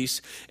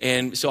Portuguese,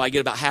 and so I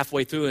get about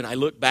halfway through, and I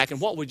look back, and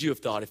what would you have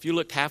thought? If you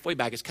looked halfway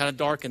back, it's kind of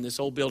dark in this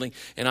old building,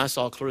 and I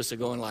saw Clarissa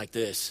going like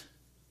this.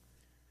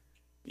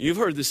 You've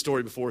heard this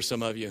story before,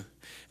 some of you.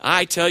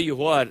 I tell you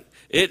what,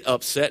 it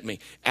upset me.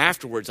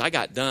 Afterwards, I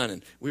got done,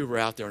 and we were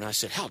out there, and I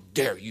said, how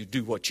dare you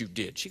do what you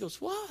did? She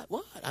goes, what?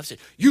 I said,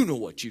 you know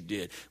what you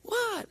did.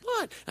 What?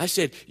 I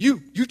said, you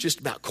just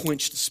about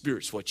quenched the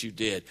spirits, what you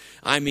did.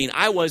 I mean,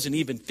 I wasn't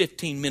even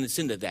 15 minutes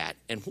into that.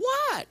 And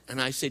what?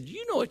 And I said,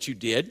 you know what you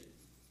did.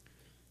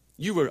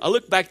 I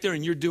looked back there,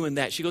 and you're doing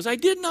that. She goes, I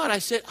did not. I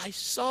said, I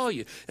saw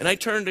you. And I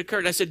turned to Kurt,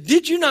 and I said,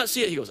 did you not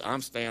see it? He goes,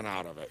 I'm staying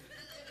out of it.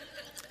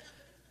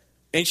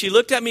 And she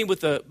looked at me with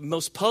the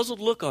most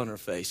puzzled look on her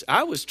face.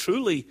 I was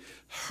truly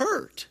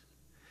hurt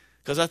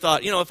because I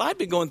thought, if I'd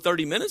been going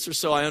 30 minutes or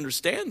so, I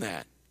understand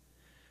that.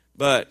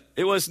 But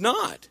it was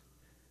not.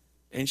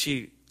 And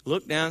she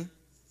looked down,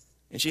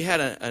 and she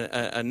had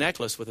a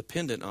necklace with a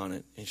pendant on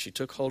it, and she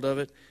took hold of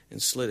it and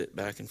slid it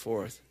back and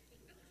forth.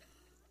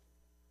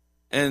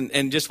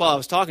 And just while I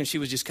was talking, she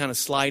was just kind of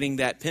sliding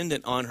that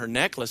pendant on her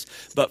necklace.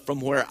 But from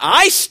where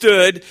I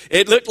stood,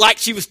 it looked like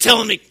she was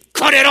telling me,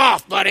 cut it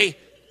off, buddy.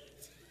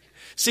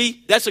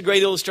 See, that's a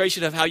great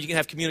illustration of how you can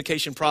have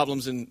communication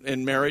problems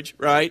in marriage,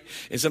 right?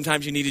 And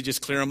sometimes you need to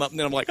just clear them up. And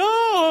then I'm like,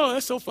 oh,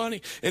 that's so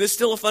funny. And it's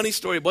still a funny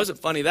story. It wasn't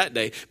funny that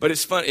day, but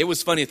it's fun. It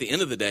was funny at the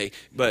end of the day.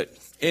 But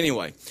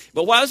anyway,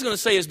 but what I was going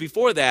to say is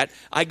before that,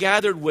 I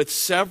gathered with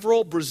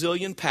several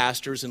Brazilian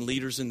pastors and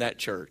leaders in that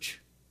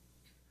church.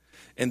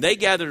 And they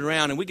gathered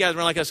around, and we gathered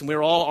around like us, and we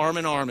were all arm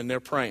in arm, and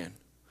they're praying.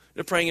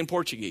 They're praying in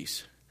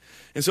Portuguese.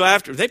 And so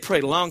after, they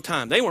prayed a long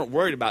time. They weren't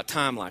worried about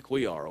time like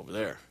we are over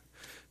there.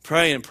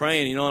 Praying,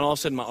 and all of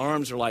a sudden my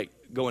arms are like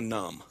going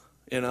numb,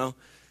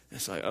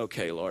 It's like,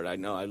 okay, Lord, I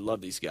know I love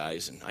these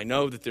guys, and I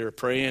know that they're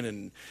praying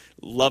and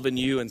loving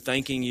you and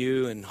thanking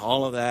you and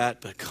all of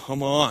that, but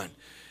come on.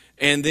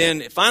 And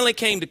then it finally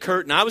came to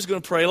Kurt, and I was going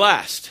to pray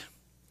last.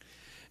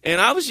 And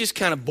I was just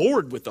kind of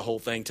bored with the whole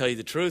thing, tell you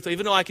the truth,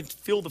 even though I could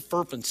feel the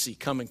fervency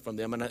coming from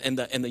them and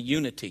the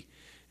unity.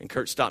 And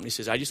Kurt stopped me and he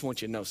says, I just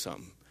want you to know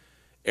something.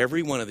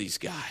 Every one of these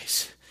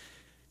guys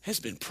has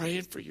been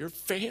praying for your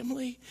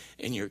family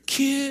and your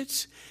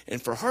kids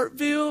and for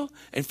Hartville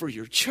and for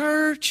your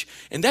church.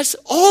 And that's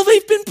all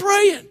they've been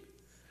praying.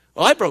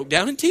 Well, I broke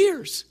down in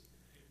tears.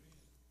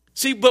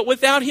 See, but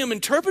without him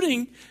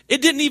interpreting,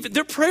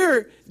 their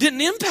prayer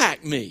didn't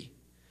impact me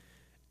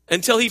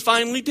until he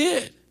finally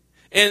did.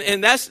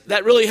 And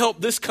that really helped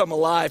this come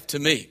alive to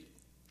me.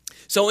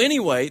 So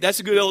anyway,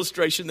 that's a good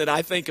illustration that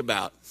I think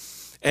about.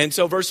 And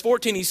so verse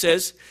 14, he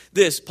says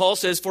this, Paul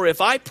says, for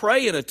if I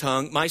pray in a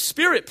tongue, my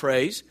spirit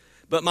prays,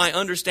 but my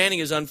understanding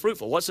is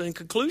unfruitful. What's the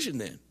conclusion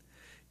then?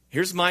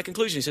 Here's my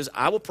conclusion. He says,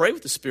 I will pray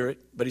with the spirit,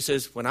 but he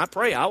says, when I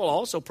pray, I will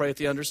also pray with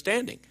the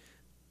understanding.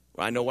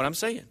 Well, I know what I'm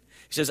saying.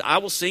 He says, I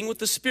will sing with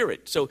the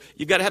spirit. So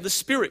you've got to have the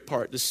spirit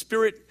part, the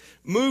spirit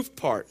moved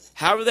part,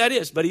 however that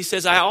is. But he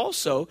says, I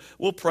also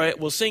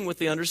will sing with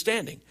the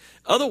understanding.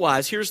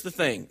 Otherwise, here's the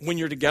thing. When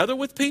you're together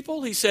with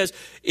people, he says,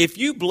 if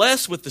you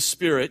bless with the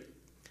spirit,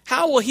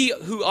 how will he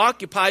who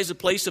occupies the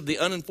place of the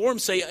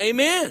uninformed say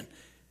amen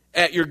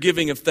at your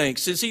giving of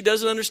thanks, since he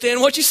doesn't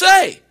understand what you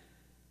say?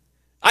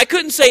 I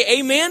couldn't say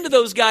amen to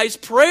those guys'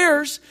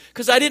 prayers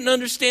because I didn't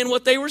understand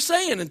what they were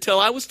saying until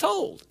I was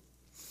told.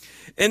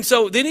 And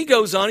so then he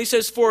goes on, he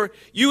says, for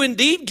you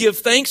indeed give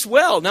thanks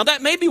well. Now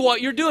that may be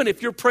what you're doing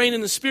if you're praying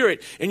in the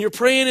Spirit and you're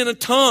praying in a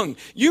tongue.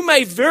 You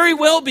may very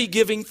well be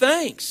giving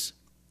thanks.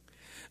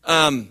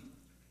 But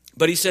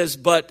he says,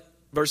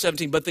 verse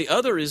 17, but the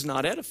other is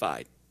not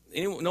edified.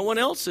 No one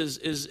else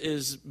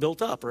is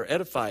built up or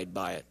edified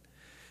by it.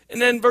 And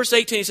then verse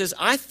 18, he says,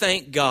 I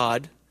thank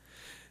God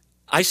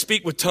I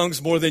speak with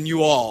tongues more than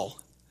you all.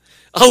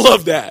 I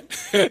love that.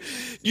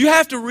 You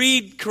have to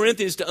read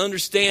Corinthians to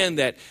understand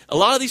that a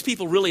lot of these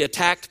people really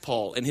attacked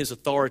Paul and his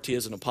authority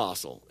as an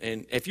apostle.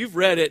 And if you've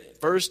read it,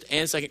 1st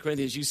and 2nd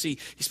Corinthians, you see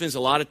he spends a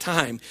lot of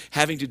time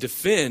having to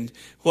defend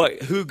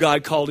who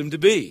God called him to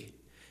be.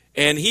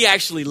 And he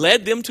actually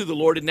led them to the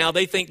Lord, and now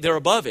they think they're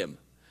above him.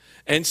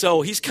 And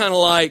so he's kind of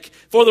like,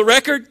 for the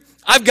record,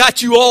 I've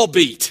got you all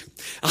beat.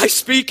 I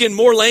speak in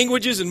more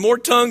languages and more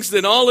tongues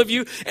than all of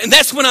you, and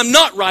that's when I'm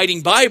not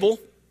writing Bible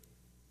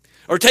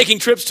or taking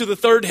trips to the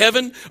third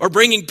heaven or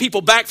bringing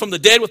people back from the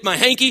dead with my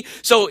hanky.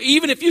 So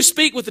even if you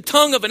speak with the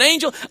tongue of an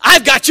angel,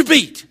 I've got you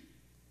beat.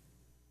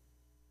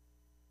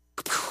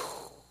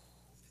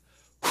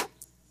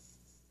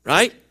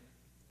 Right?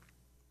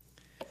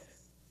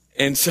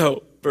 And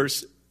so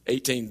verse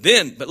 18.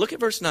 Then, but look at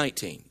verse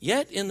 19.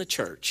 Yet in the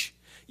church,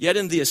 yet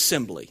in the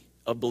assembly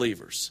of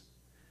believers.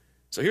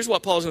 So here's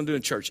what Paul's going to do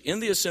in church. In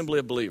the assembly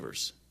of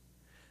believers,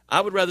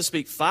 I would rather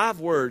speak 5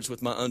 words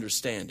with my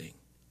understanding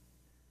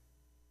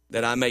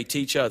that I may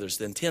teach others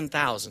than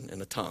 10,000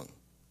 in a tongue.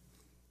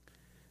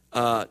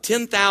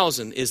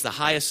 10,000 is the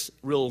highest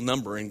real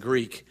number in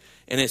Greek,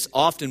 and it's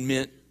often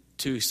meant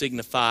to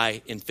signify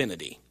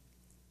infinity.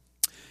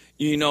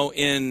 You know,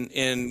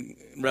 in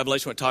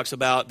Revelation, when it talks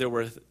about there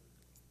were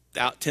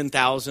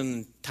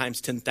 10,000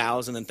 times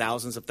 10,000 and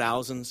thousands of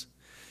thousands,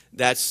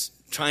 that's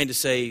trying to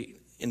say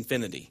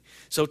infinity.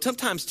 So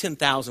sometimes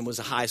 10,000 was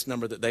the highest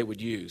number that they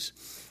would use.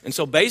 And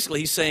so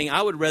basically he's saying,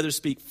 I would rather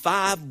speak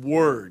 5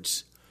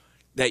 words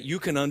that you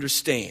can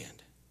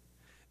understand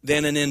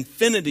than an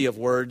infinity of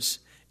words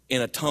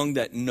in a tongue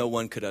that no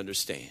one could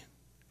understand,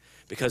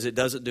 because it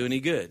doesn't do any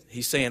good.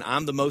 He's saying,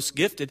 I'm the most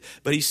gifted,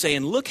 but he's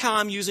saying, look how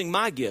I'm using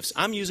my gifts.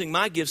 I'm using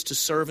my gifts to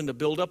serve and to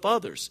build up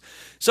others.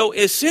 So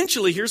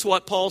essentially, here's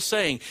what Paul's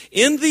saying.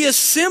 In the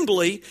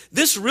assembly,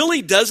 this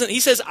really doesn't,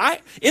 he says,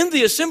 in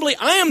the assembly,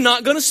 I am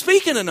not going to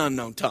speak in an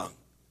unknown tongue.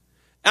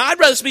 I'd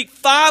rather speak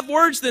 5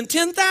 words than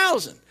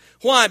 10,000.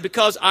 Why?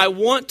 Because I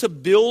want to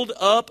build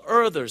up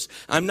others.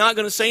 I'm not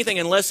going to say anything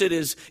unless it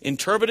is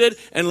interpreted,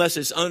 unless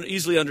it's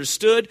easily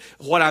understood,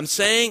 what I'm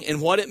saying and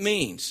what it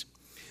means.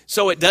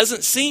 So it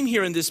doesn't seem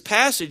here in this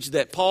passage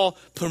that Paul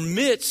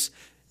permits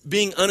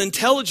being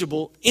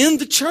unintelligible in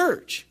the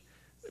church,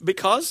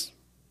 because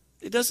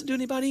it doesn't do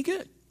anybody any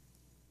good,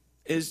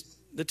 is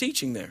the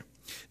teaching there.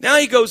 Now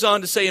he goes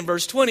on to say in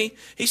verse 20,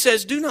 he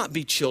says, do not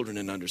be children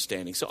in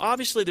understanding. So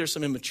obviously there's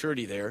some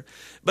immaturity there.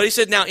 But he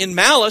said, now in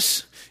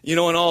malice, and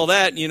all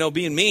that,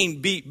 being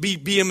mean,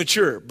 be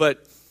immature.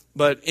 But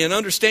in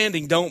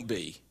understanding, don't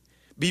be.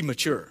 Be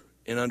mature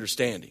in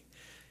understanding.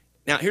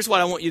 Now here's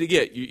what I want you to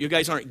get. You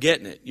guys aren't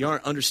getting it. You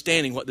aren't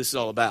understanding what this is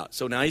all about.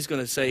 So now he's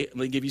going to say, let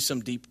me give you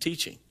some deep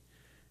teaching.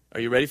 Are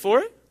you ready for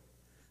it?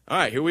 All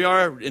right, here we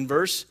are in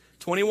verse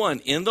 21.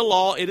 In the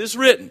law it is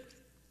written.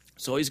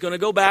 So he's going to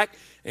go back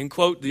and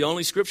quote the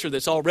only scripture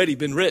that's already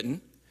been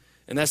written,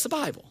 and that's the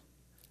Bible,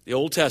 the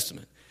Old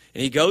Testament.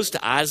 And he goes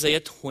to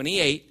Isaiah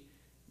 28,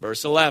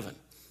 verse 11.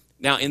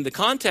 Now, in the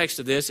context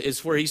of this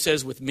is where he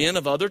says, with men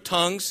of other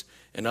tongues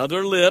and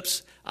other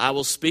lips, I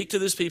will speak to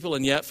this people,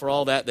 and yet for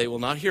all that they will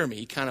not hear me.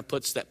 He kind of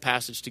puts that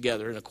passage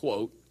together in a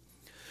quote.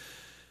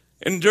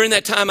 And during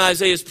that time,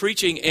 Isaiah is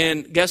preaching,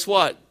 and guess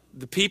what?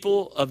 The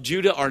people of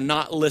Judah are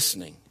not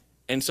listening.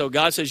 And so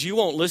God says, you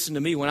won't listen to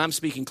me when I'm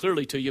speaking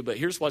clearly to you, but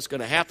here's what's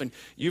going to happen.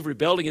 You've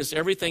rebelled against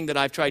everything that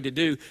I've tried to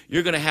do.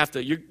 You're going to have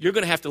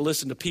to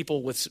listen to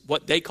people with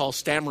what they call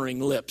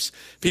stammering lips,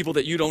 people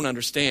that you don't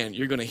understand.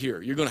 You're going to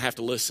hear. You're going to have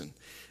to listen.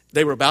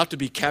 They were about to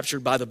be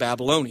captured by the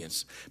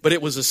Babylonians, but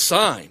it was a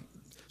sign.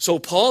 So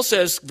Paul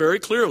says very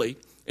clearly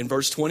in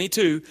verse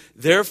 22,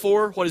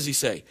 therefore, what does he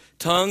say?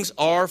 Tongues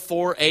are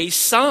for a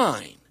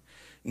sign,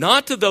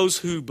 not to those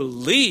who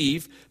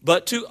believe,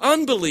 but to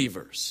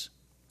unbelievers.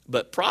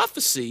 But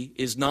prophecy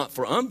is not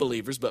for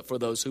unbelievers, but for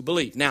those who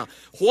believe. Now,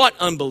 what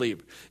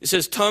unbeliever? It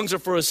says tongues are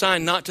for a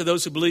sign, not to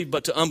those who believe,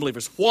 but to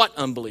unbelievers. What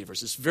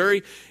unbelievers? It's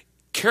very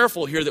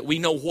careful here that we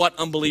know what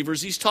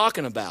unbelievers he's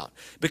talking about.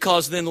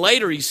 Because then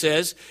later he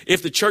says,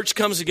 if the church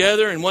comes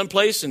together in one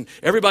place and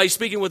everybody's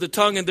speaking with a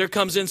tongue and there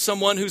comes in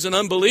someone who's an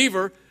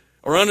unbeliever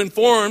or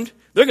uninformed,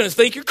 they're going to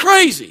think you're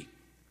crazy.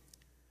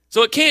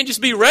 So it can't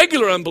just be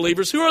regular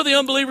unbelievers. Who are the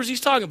unbelievers he's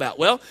talking about?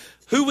 Well,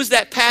 who was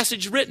that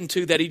passage written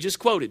to that he just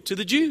quoted? To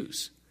the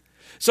Jews.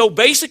 So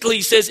basically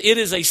he says it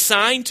is a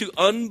sign to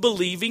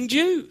unbelieving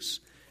Jews.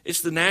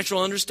 It's the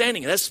natural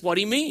understanding. That's what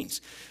he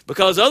means.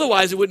 Because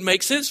otherwise it wouldn't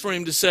make sense for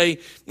him to say,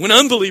 when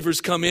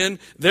unbelievers come in,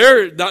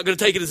 they're not going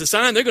to take it as a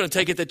sign. They're going to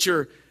take it that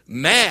you're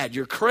mad,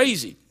 you're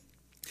crazy.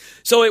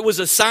 So it was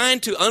a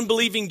sign to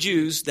unbelieving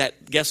Jews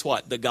that, guess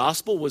what? The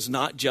gospel was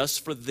not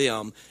just for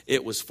them.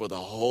 It was for the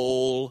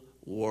whole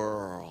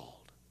world.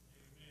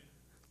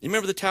 You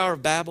remember the Tower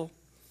of Babel?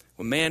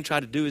 When man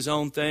tried to do his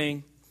own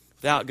thing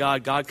without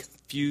God, God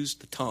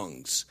confused the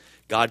tongues.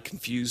 God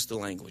confused the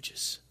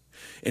languages.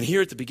 And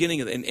here at the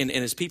beginning, and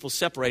as people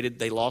separated,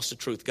 they lost the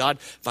truth. God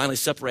finally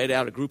separated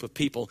out a group of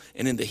people,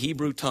 and in the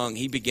Hebrew tongue,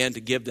 he began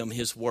to give them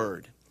his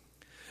word.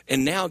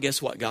 And now,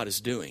 guess what God is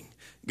doing?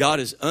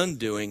 God is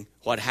undoing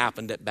what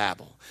happened at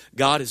Babel.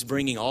 God is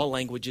bringing all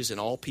languages and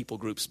all people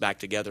groups back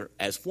together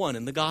as one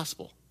in the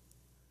gospel.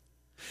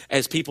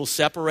 As people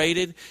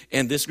separated,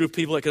 and this group of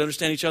people that could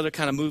understand each other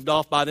kind of moved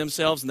off by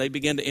themselves, and they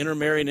began to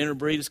intermarry and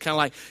interbreed. It's kind of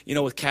like,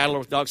 with cattle or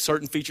with dogs,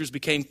 certain features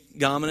became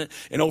dominant,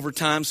 and over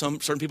time,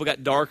 certain people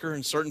got darker,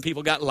 and certain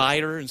people got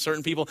lighter, and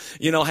certain people,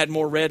 had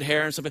more red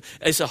hair and something.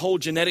 It's a whole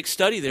genetic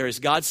study there as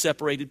God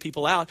separated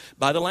people out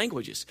by the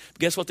languages. But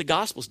guess what the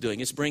gospel's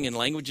doing? It's bringing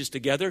languages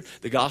together.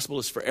 The gospel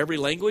is for every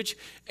language,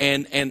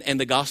 and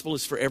the gospel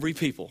is for every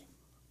people.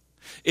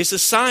 It's a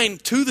sign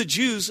to the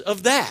Jews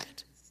of that.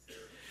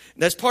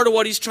 That's part of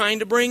what he's trying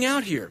to bring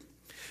out here.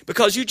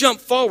 Because you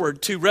jump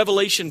forward to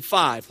Revelation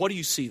 5. What do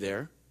you see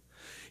there?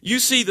 you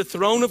see the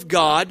throne of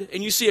God,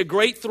 and you see a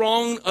great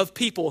throng of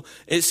people.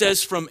 It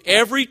says from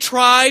every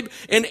tribe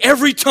and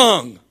every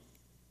tongue.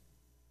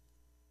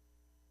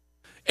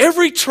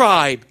 Every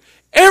tribe,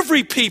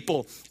 every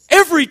people,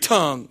 every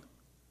tongue,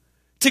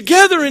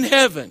 together in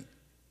heaven.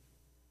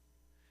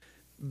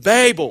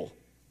 Babel,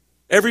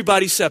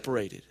 everybody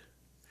separated.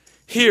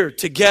 Here,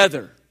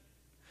 together.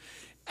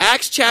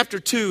 Acts chapter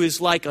 2 is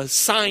like a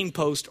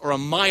signpost or a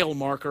mile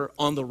marker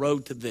on the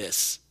road to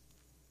this.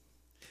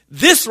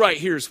 This right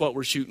here is what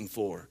we're shooting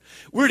for.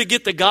 We're to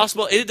get the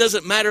gospel. It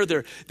doesn't matter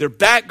their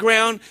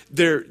background,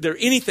 their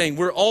anything.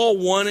 We're all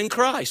one in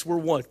Christ.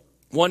 We're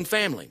one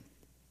family.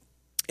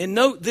 And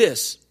note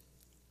this.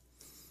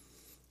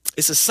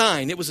 It's a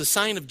sign. It was a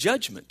sign of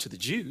judgment to the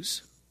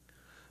Jews.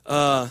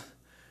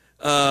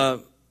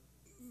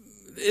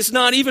 It's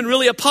not even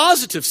really a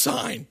positive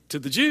sign to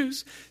the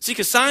Jews. See,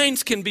 because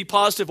signs can be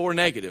positive or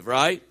negative,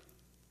 right?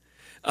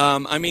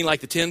 I mean,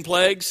 like the 10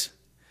 plagues.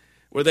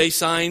 Were they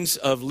signs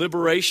of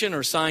liberation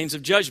or signs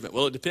of judgment?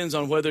 Well, it depends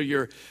on whether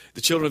you're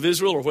the children of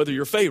Israel or whether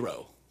you're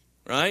Pharaoh,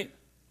 right?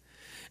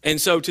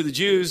 And so to the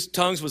Jews,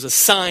 tongues was a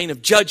sign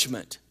of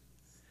judgment.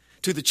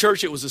 To the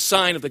church, it was a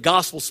sign of the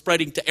gospel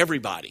spreading to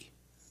everybody.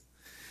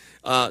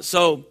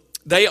 So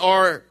they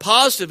are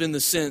positive in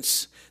the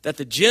sense that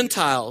the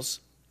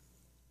Gentiles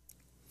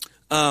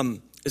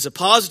is a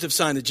positive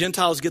sign. The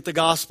Gentiles get the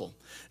gospel.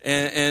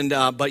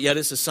 But yet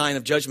it's a sign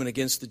of judgment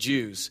against the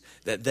Jews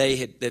that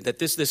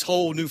this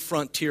whole new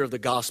frontier of the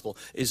gospel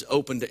is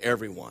open to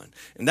everyone.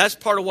 And that's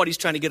part of what he's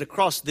trying to get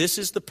across. This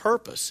is the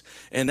purpose.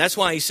 And that's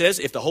why he says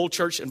if the whole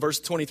church in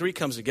verse 23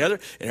 comes together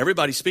and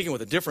everybody's speaking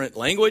with a different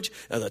language,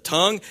 the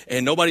tongue,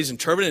 and nobody's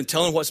interpreting and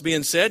telling what's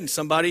being said, and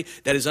somebody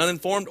that is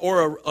uninformed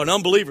or an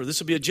unbeliever, this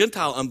would be a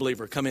Gentile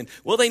unbeliever, come in,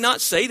 will they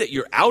not say that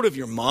you're out of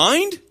your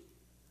mind?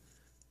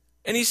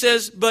 And he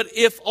says, but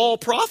if all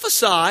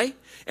prophesy,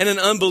 and an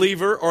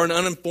unbeliever or an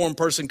uninformed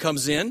person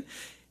comes in,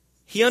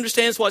 he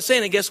understands what's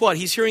saying. And guess what?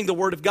 He's hearing the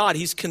word of God.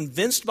 He's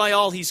convinced by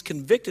all. He's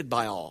convicted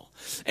by all.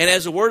 And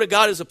as the word of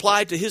God is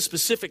applied to his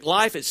specific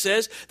life, it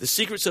says the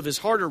secrets of his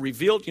heart are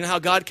revealed. You know how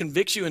God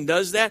convicts you and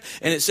does that?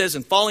 And it says,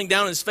 in falling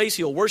down on his face,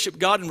 he'll worship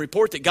God and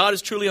report that God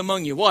is truly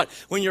among you. What?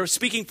 When you're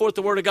speaking forth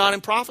the word of God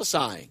and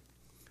prophesying.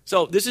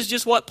 So this is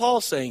just what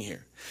Paul's saying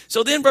here.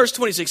 So then verse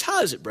 26,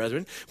 how is it,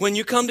 brethren, when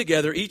you come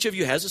together, each of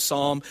you has a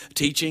psalm, a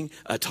teaching,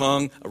 a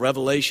tongue, a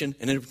revelation,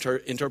 an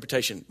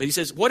interpretation. But he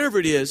says, whatever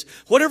it is,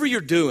 whatever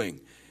you're doing,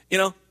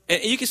 and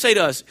you can say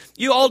to us,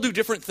 you all do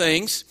different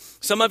things.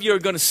 Some of you are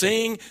going to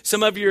sing.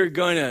 Some of you are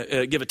going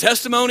to give a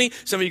testimony.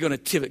 Some of you are going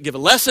to give a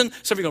lesson.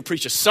 Some of you are going to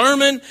preach a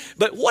sermon.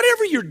 But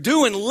whatever you're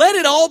doing, let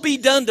it all be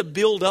done to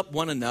build up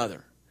one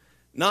another,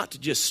 not to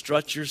just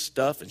strut your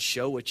stuff and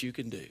show what you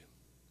can do.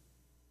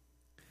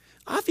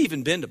 I've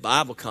even been to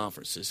Bible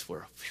conferences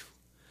where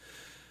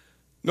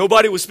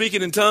nobody was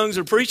speaking in tongues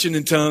or preaching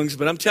in tongues,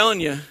 but I'm telling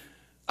you,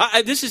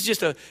 this is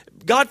just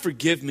God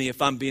forgive me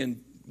if I'm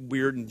being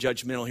weird and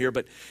judgmental here,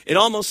 but it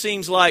almost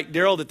seems like,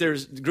 Daryl, that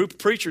there's a group of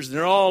preachers and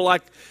they're all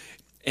like,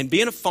 and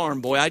being a farm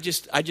boy, I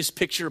just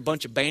picture a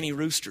bunch of banty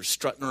roosters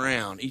strutting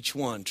around, each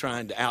one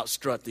trying to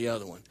outstrut the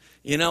other one.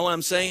 You know what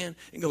I'm saying?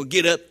 I'm going to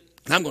get up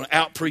and I'm going to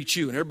out-preach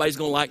you and everybody's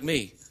going to like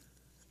me.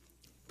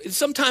 And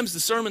sometimes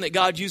the sermon that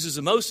God uses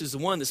the most is the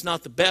one that's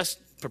not the best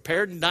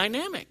prepared and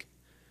dynamic.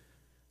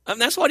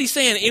 That's what he's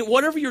saying.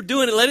 Whatever you're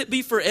doing, let it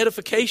be for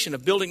edification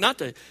of building, not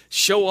to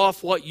show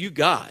off what you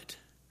got.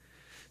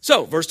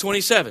 So, verse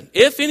 27,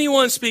 if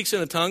anyone speaks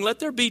in a tongue, let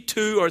there be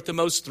 2 or at the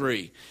most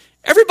 3.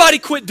 Everybody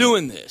quit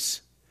doing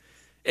this.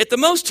 At the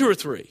most 2 or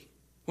 3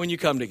 when you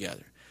come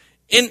together.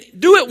 And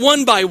do it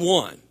one by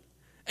one.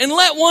 And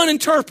let one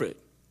interpret.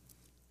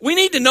 We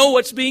need to know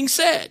what's being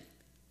said.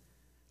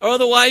 Or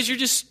otherwise, you're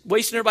just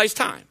wasting everybody's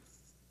time.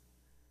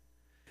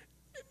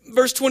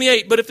 Verse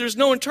 28, but if there's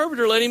no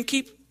interpreter, let him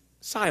keep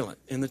silent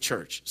in the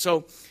church.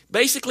 So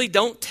basically,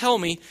 don't tell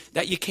me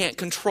that you can't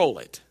control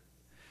it.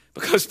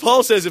 Because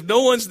Paul says if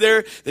no one's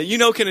there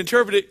that can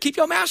interpret it, keep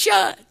your mouth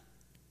shut.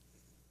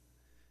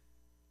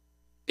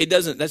 It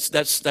doesn't,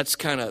 that's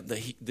kind of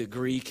the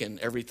Greek and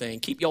everything.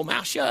 Keep your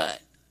mouth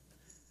shut.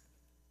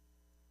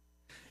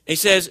 He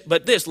says,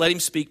 but this, let him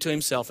speak to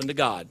himself and to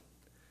God.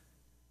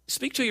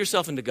 Speak to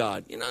yourself and to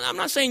God. I'm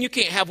not saying you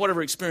can't have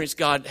whatever experience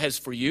God has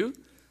for you.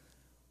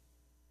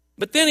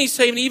 But then he's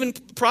saying even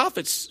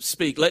prophets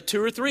speak. Let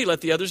 2 or 3,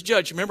 let the others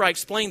judge. Remember I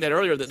explained that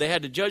earlier, that they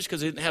had to judge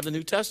because they didn't have the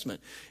New Testament.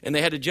 And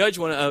they had to judge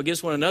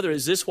against one another.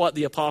 Is this what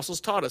the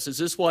apostles taught us? Is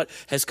this what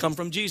has come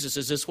from Jesus?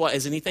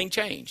 Has anything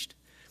changed?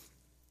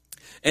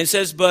 And it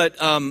says, but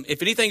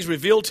if anything's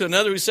revealed to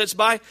another who sits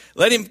by,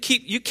 let him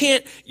keep,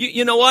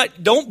 you know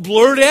what? Don't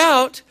blurt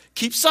out.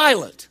 Keep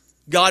silent.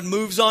 God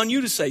moves on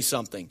you to say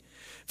something.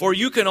 For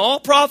you can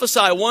all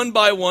prophesy one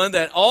by one,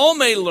 that all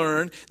may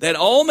learn, that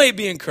all may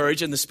be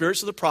encouraged, and the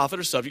spirits of the prophet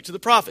are subject to the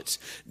prophets.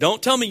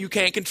 Don't tell me you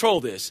can't control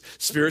this.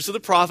 Spirits of the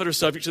prophet are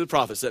subject to the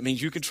prophets. That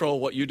means you control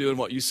what you do and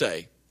what you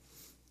say.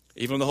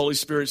 Even when the Holy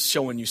Spirit's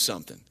showing you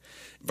something.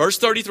 Verse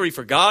 33,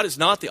 for God is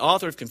not the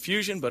author of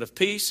confusion, but of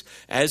peace,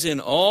 as in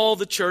all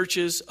the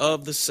churches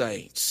of the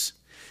saints.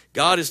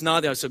 God is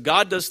not there. So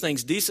God does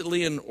things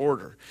decently in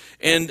order.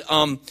 And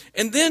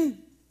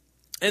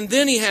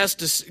then he has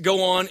to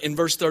go on in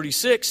verse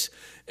 36,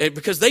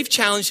 because they've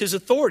challenged his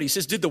authority. He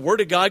says, did the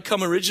word of God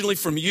come originally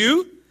from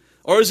you?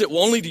 Or is it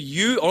only to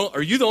you? Or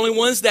are you the only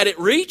ones that it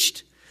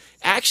reached?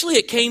 Actually,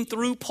 it came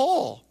through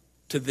Paul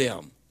to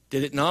them.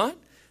 Did it not?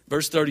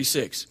 Verse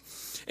 36.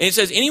 And it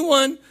says,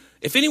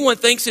 if anyone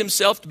thinks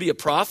himself to be a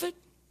prophet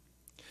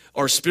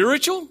or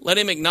spiritual, let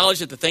him acknowledge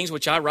that the things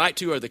which I write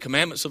to are the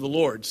commandments of the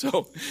Lord.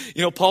 So,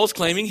 Paul's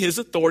claiming his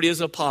authority as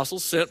an apostle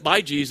sent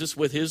by Jesus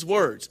with his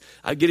words.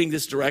 I'm getting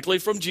this directly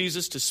from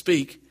Jesus to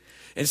speak.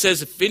 And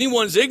says, if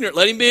anyone's ignorant,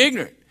 let him be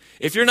ignorant.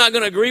 If you're not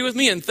going to agree with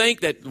me and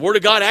think that the word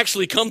of God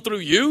actually come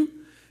through you,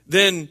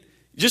 then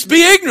just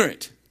be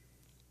ignorant.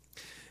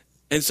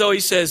 And so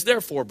he says,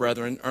 therefore,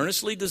 brethren,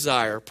 earnestly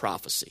desire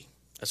prophecy.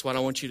 That's what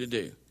I want you to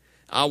do.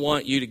 I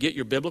want you to get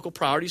your biblical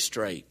priorities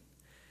straight.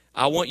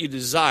 I want you to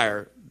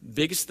desire,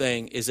 biggest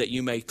thing is that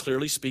you may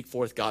clearly speak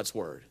forth God's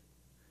word.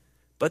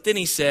 But then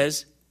he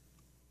says,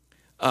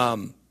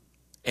 and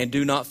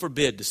do not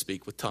forbid to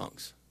speak with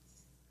tongues.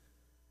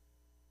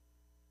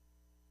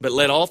 But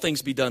let all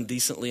things be done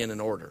decently and in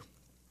order.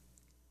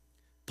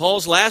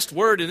 Paul's last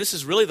word, and this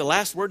is really the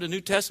last word in the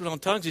New Testament on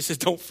tongues, he says,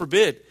 don't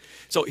forbid.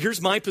 So here's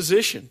my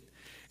position.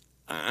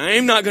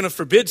 I'm not going to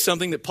forbid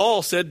something that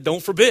Paul said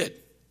don't forbid.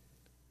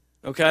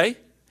 Okay?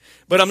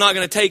 But I'm not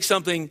going to take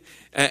something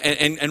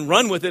and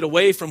run with it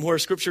away from where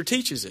Scripture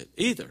teaches it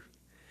either.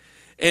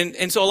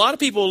 And so a lot of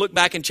people look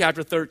back in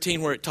chapter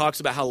 13 where it talks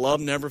about how love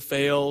never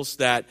fails,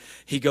 that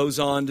he goes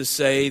on to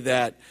say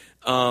that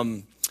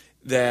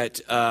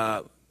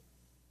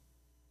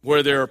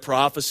where there are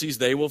prophecies,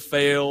 they will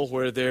fail.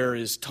 Where there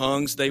is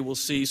tongues, they will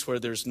cease. Where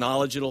there's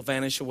knowledge, it'll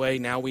vanish away.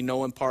 Now we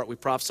know in part, we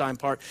prophesy in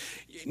part.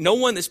 No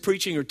one that's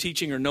preaching or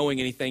teaching or knowing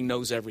anything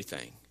knows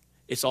everything.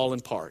 It's all in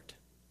part.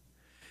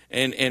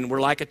 And we're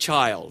like a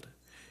child.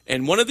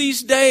 And one of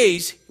these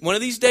days,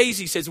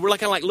 he says, we're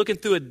kind of like looking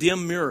through a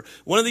dim mirror.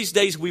 One of these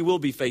days, we will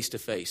be face to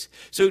face.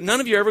 So none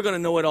of you are ever going to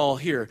know it all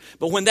here.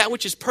 But when that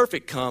which is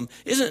perfect come,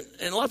 and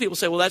a lot of people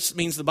say, well, that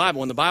means the Bible.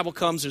 When the Bible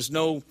comes, there's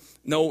no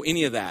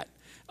any of that.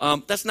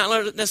 That's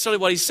not necessarily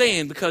what he's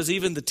saying, because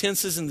even the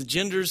tenses and the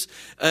genders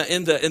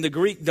in the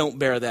Greek don't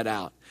bear that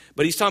out.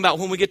 But he's talking about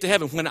when we get to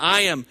heaven, when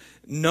I am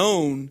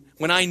known,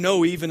 when I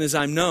know even as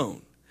I'm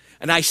known.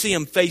 And I see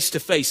him face to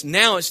face.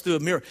 Now it's through a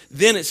mirror.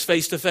 Then it's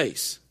face to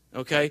face.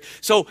 Okay?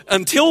 So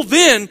until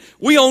then,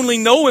 we only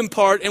know in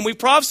part and we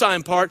prophesy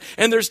in part.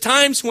 And there's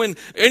times when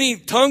any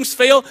tongues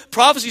fail,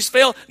 prophecies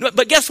fail.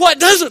 But guess what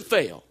doesn't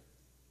fail?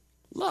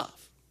 Love.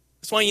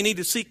 That's why you need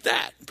to seek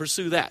that,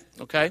 pursue that.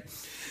 Okay?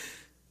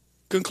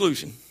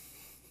 Conclusion.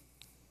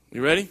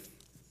 You ready?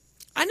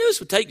 I knew this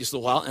would take just a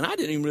while, and I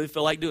didn't even really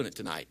feel like doing it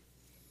tonight.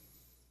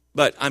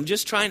 But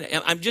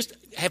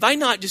have I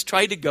not just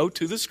tried to go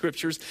to the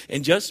Scriptures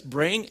and just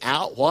bring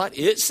out what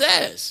it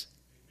says?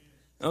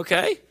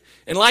 Okay?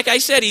 And like I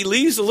said, he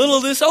leaves a little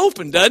of this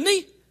open, doesn't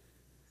he?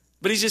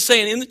 But he's just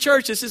saying, in the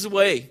church, this is the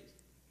way.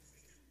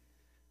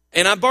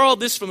 And I borrowed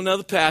this from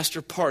another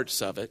pastor,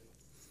 parts of it.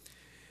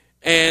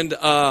 And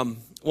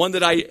one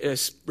that I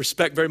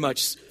respect very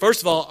much. First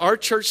of all, our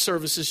church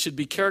services should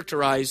be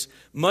characterized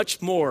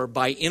much more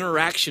by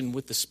interaction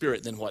with the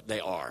Spirit than what they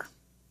are.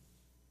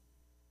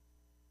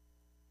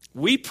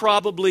 We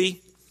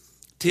probably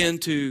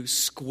tend to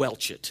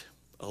squelch it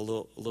a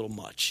little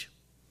much.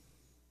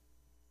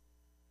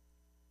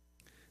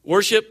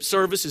 Worship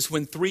service is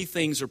when three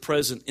things are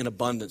present in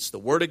abundance: the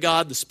Word of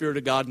God, the Spirit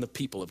of God, and the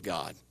people of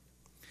God.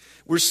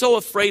 We're so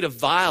afraid of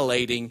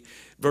violating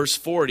verse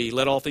 40,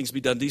 let all things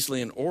be done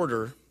decently in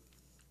order,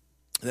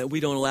 that we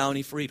don't allow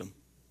any freedom.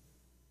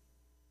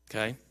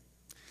 Okay?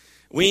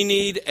 We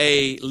need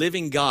a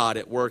living God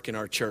at work in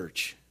our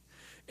church.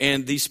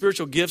 And these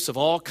spiritual gifts of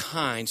all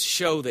kinds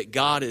show that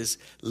God is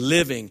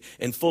living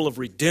and full of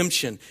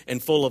redemption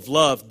and full of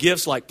love.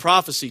 Gifts like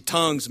prophecy,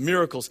 tongues,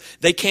 miracles,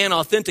 they can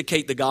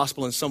authenticate the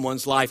gospel in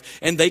someone's life,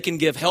 and they can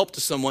give help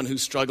to someone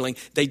who's struggling.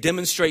 They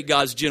demonstrate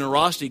God's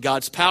generosity,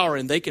 God's power,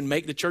 and they can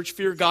make the church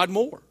fear God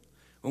more.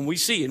 When we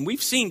see, and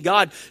we've seen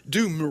God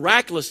do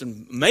miraculous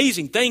and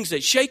amazing things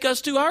that shake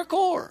us to our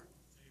core.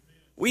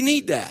 We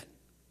need that.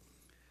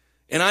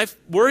 And I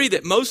worry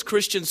that most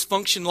Christians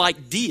function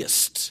like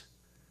deists.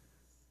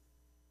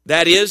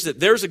 That is, that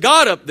there's a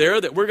God up there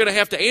that we're going to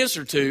have to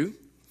answer to,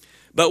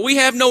 but we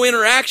have no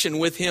interaction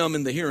with him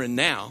in the here and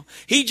now.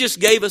 He just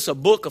gave us a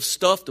book of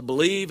stuff to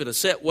believe and a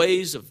set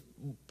ways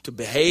to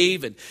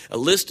behave and a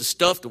list of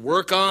stuff to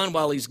work on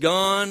while he's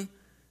gone.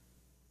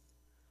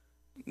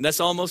 And that's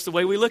almost the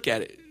way we look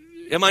at it.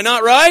 Am I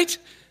not right?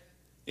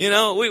 We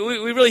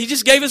really, he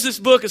just gave us this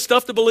book of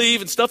stuff to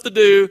believe and stuff to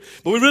do,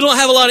 but we really don't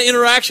have a lot of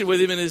interaction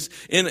with him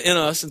in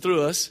us and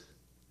through us.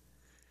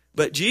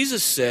 But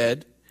Jesus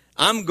said,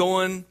 I'm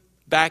going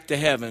back to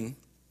heaven,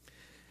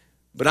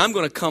 but I'm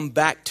going to come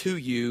back to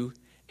you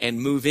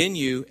and move in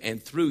you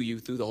and through you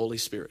through the Holy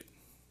Spirit.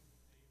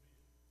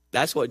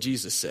 That's what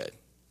Jesus said.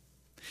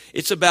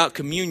 It's about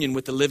communion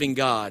with the living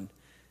God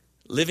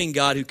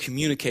who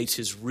communicates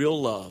his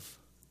real love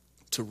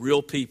to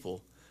real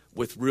people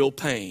with real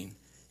pain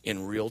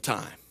in real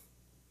time.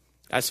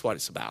 That's what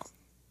it's about.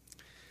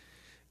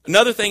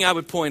 Another thing I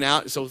would point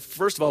out, so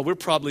first of all, we're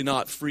probably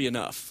not free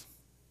enough,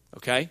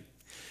 okay?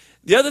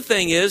 The other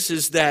thing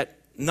is that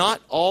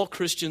not all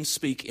Christians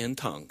speak in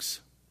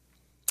tongues.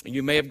 And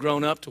you may have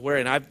grown up to where,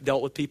 and I've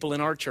dealt with people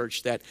in our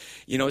church that,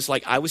 it's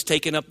like I was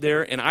taken up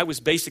there and I was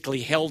basically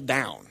held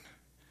down.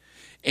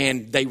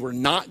 And they were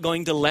not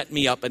going to let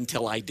me up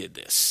until I did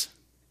this.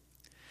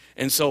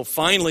 And so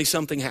finally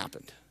something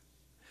happened.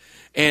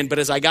 But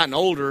as I gotten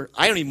older,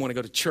 I don't even want to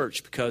go to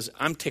church because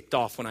I'm ticked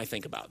off when I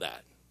think about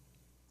that.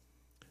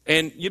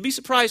 And you'd be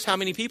surprised how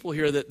many people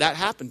here that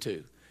happened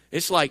to.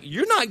 It's like,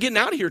 you're not getting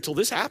out of here till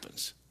this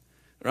happens,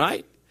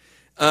 right?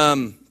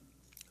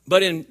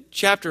 But in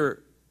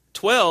chapter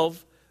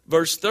 12,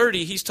 verse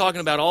 30, he's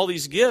talking about all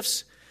these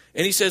gifts.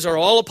 And he says, are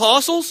all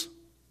apostles?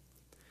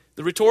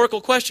 The rhetorical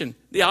question.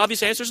 The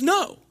obvious answer is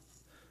no.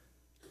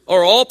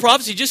 Are all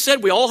prophets? He just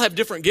said we all have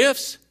different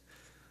gifts.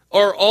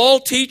 Are all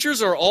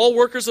teachers? Are all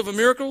workers of a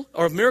miracle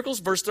or of miracles?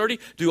 Verse 30.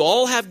 Do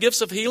all have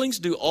gifts of healings?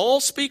 Do all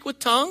speak with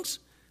tongues?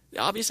 The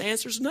obvious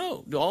answer is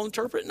no. Do all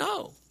interpret?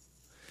 No.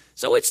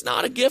 So it's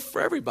not a gift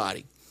for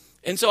everybody.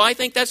 And so I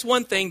think that's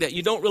one thing that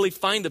you don't really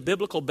find a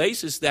biblical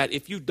basis, that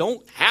if you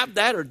don't have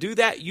that or do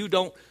that, you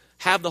don't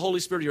have the Holy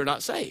Spirit, you're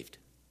not saved.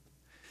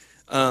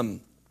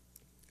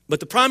 But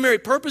the primary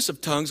purpose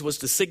of tongues was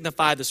to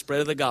signify the spread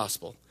of the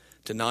gospel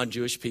to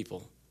non-Jewish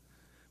people.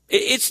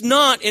 It's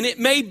not, and it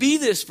may be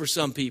this for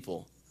some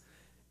people,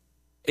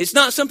 it's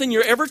not something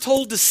you're ever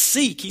told to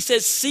seek. He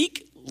says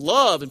seek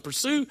love and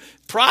pursue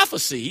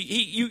prophecy.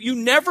 You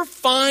never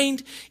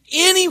find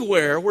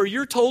anywhere where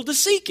you're told to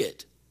seek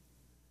it.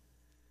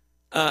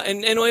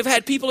 And we've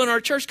had people in our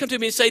church come to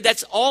me and say,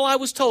 that's all I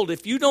was told.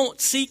 If you don't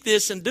seek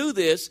this and do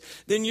this,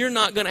 then you're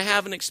not going to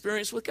have an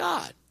experience with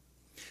God.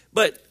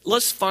 But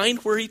let's find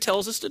where he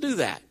tells us to do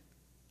that.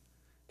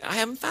 I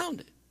haven't found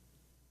it.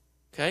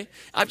 Okay?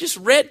 I've just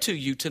read to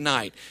you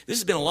tonight. This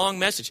has been a long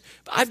message.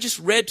 But I've just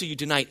read to you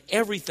tonight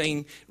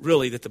everything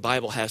really that the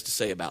Bible has to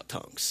say about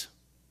tongues.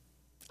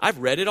 I've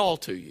read it all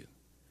to you.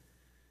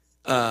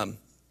 And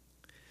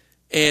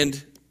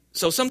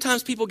so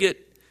sometimes people get,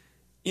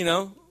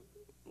 I'm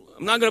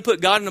not going to put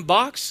God in a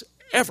box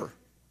ever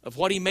of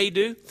what he may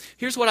do.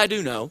 Here's what I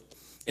do know.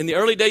 In the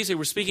early days, they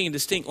were speaking in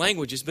distinct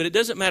languages, but it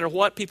doesn't matter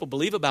what people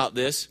believe about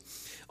this.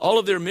 All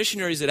of their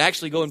missionaries that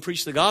actually go and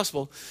preach the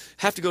gospel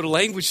have to go to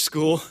language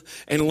school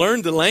and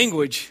learn the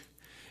language.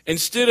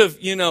 Instead of,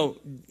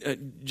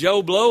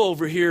 Joe Blow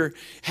over here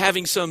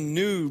having some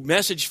new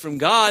message from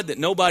God that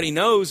nobody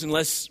knows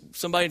unless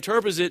somebody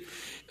interprets it.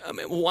 I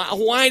mean,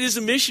 why does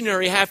a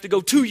missionary have to go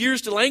 2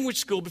 years to language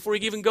school before he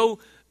can even go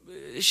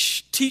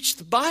teach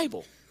the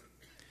Bible?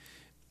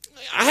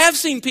 I have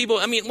seen people,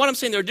 what I'm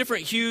saying, there are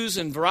different hues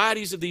and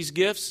varieties of these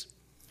gifts.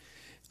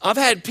 I've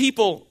had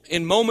people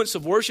in moments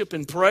of worship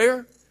and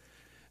prayer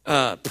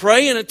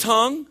pray in a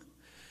tongue.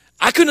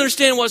 I couldn't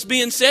understand what's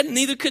being said, and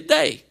neither could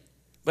they.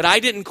 But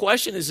I didn't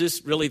question, is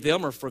this really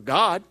them or for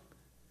God?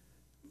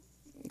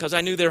 Because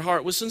I knew their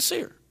heart was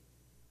sincere.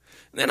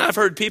 And then I've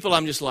heard people,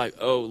 I'm just like,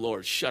 oh,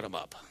 Lord, shut them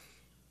up.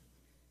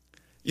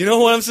 You know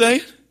what I'm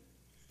saying?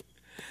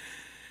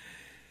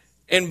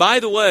 And by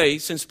the way,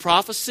 since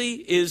prophecy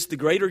is the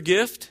greater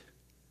gift,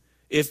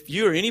 if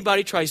you or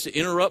anybody tries to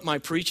interrupt my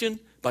preaching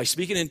by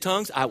speaking in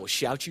tongues, I will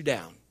shout you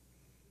down.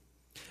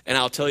 And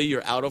I'll tell you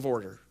you're out of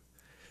order.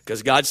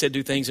 Because God said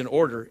do things in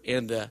order,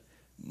 and the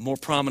more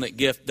prominent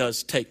gift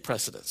does take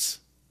precedence.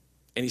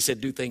 And he said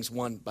do things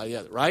one by the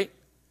other, right?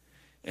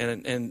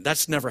 And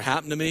that's never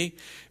happened to me.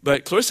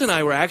 But Clarissa and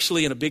I were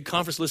actually in a big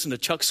conference listening to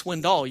Chuck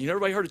Swindoll. You know,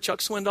 everybody heard of Chuck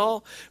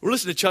Swindoll? We're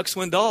listening to Chuck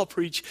Swindoll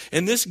preach.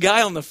 And this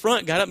guy on the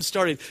front got up and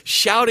started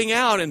shouting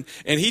out. And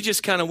he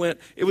just kind of went,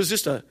 it was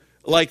just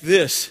like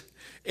this.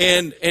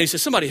 And he said,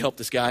 somebody help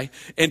this guy.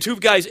 And two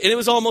guys, and it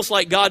was almost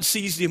like God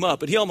seized him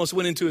up. And he almost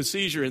went into a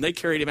seizure, and they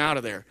carried him out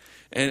of there.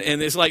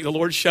 And it's like the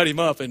Lord shut him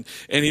up, and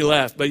he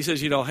left. But he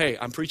says, hey,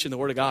 I'm preaching the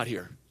Word of God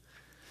here.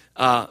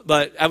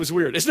 But that was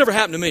weird. It's never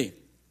happened to me.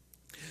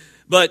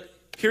 But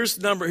here's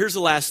the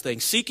last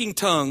thing. Seeking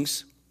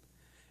tongues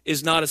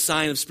is not a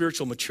sign of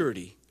spiritual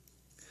maturity.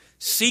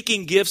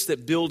 Seeking gifts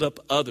that build up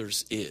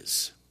others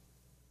is.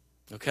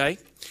 Okay?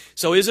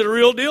 So is it a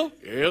real deal?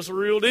 Yeah, it's a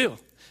real deal.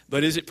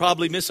 But is it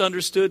probably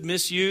misunderstood,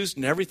 misused,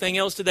 and everything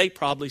else today?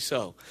 Probably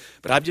so.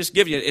 But I've just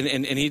given you,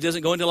 and he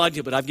doesn't go into a lot of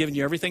detail, but I've given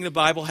you everything the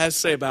Bible has to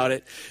say about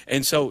it.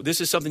 And so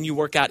this is something you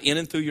work out in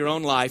and through your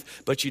own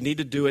life, but you need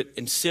to do it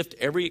and sift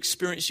every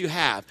experience you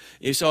have.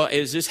 So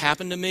has this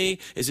happened to me?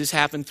 Has this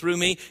happened through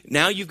me?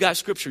 Now you've got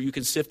Scripture. You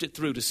can sift it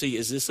through to see,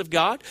 is this of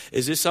God?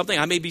 Is this something?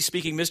 I may be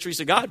speaking mysteries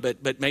of God,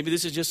 but maybe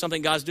this is just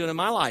something God's doing in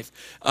my life.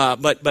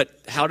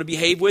 But how to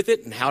behave with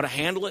it and how to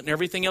handle it and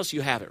everything else,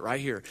 you have it right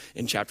here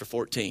in chapter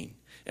 14.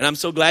 And I'm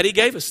so glad he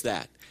gave us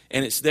that.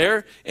 And it's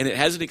there, and it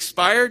hasn't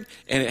expired,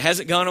 and it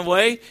hasn't gone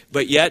away,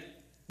 but yet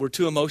we're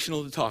too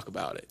emotional to talk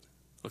about it.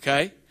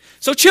 Okay?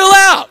 So chill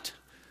out.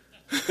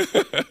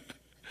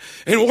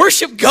 And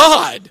worship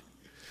God.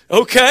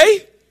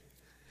 Okay?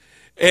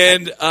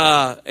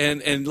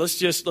 and let's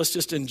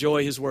just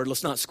enjoy His Word.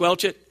 Let's not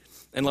squelch it,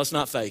 and let's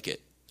not fake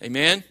it.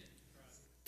 Amen.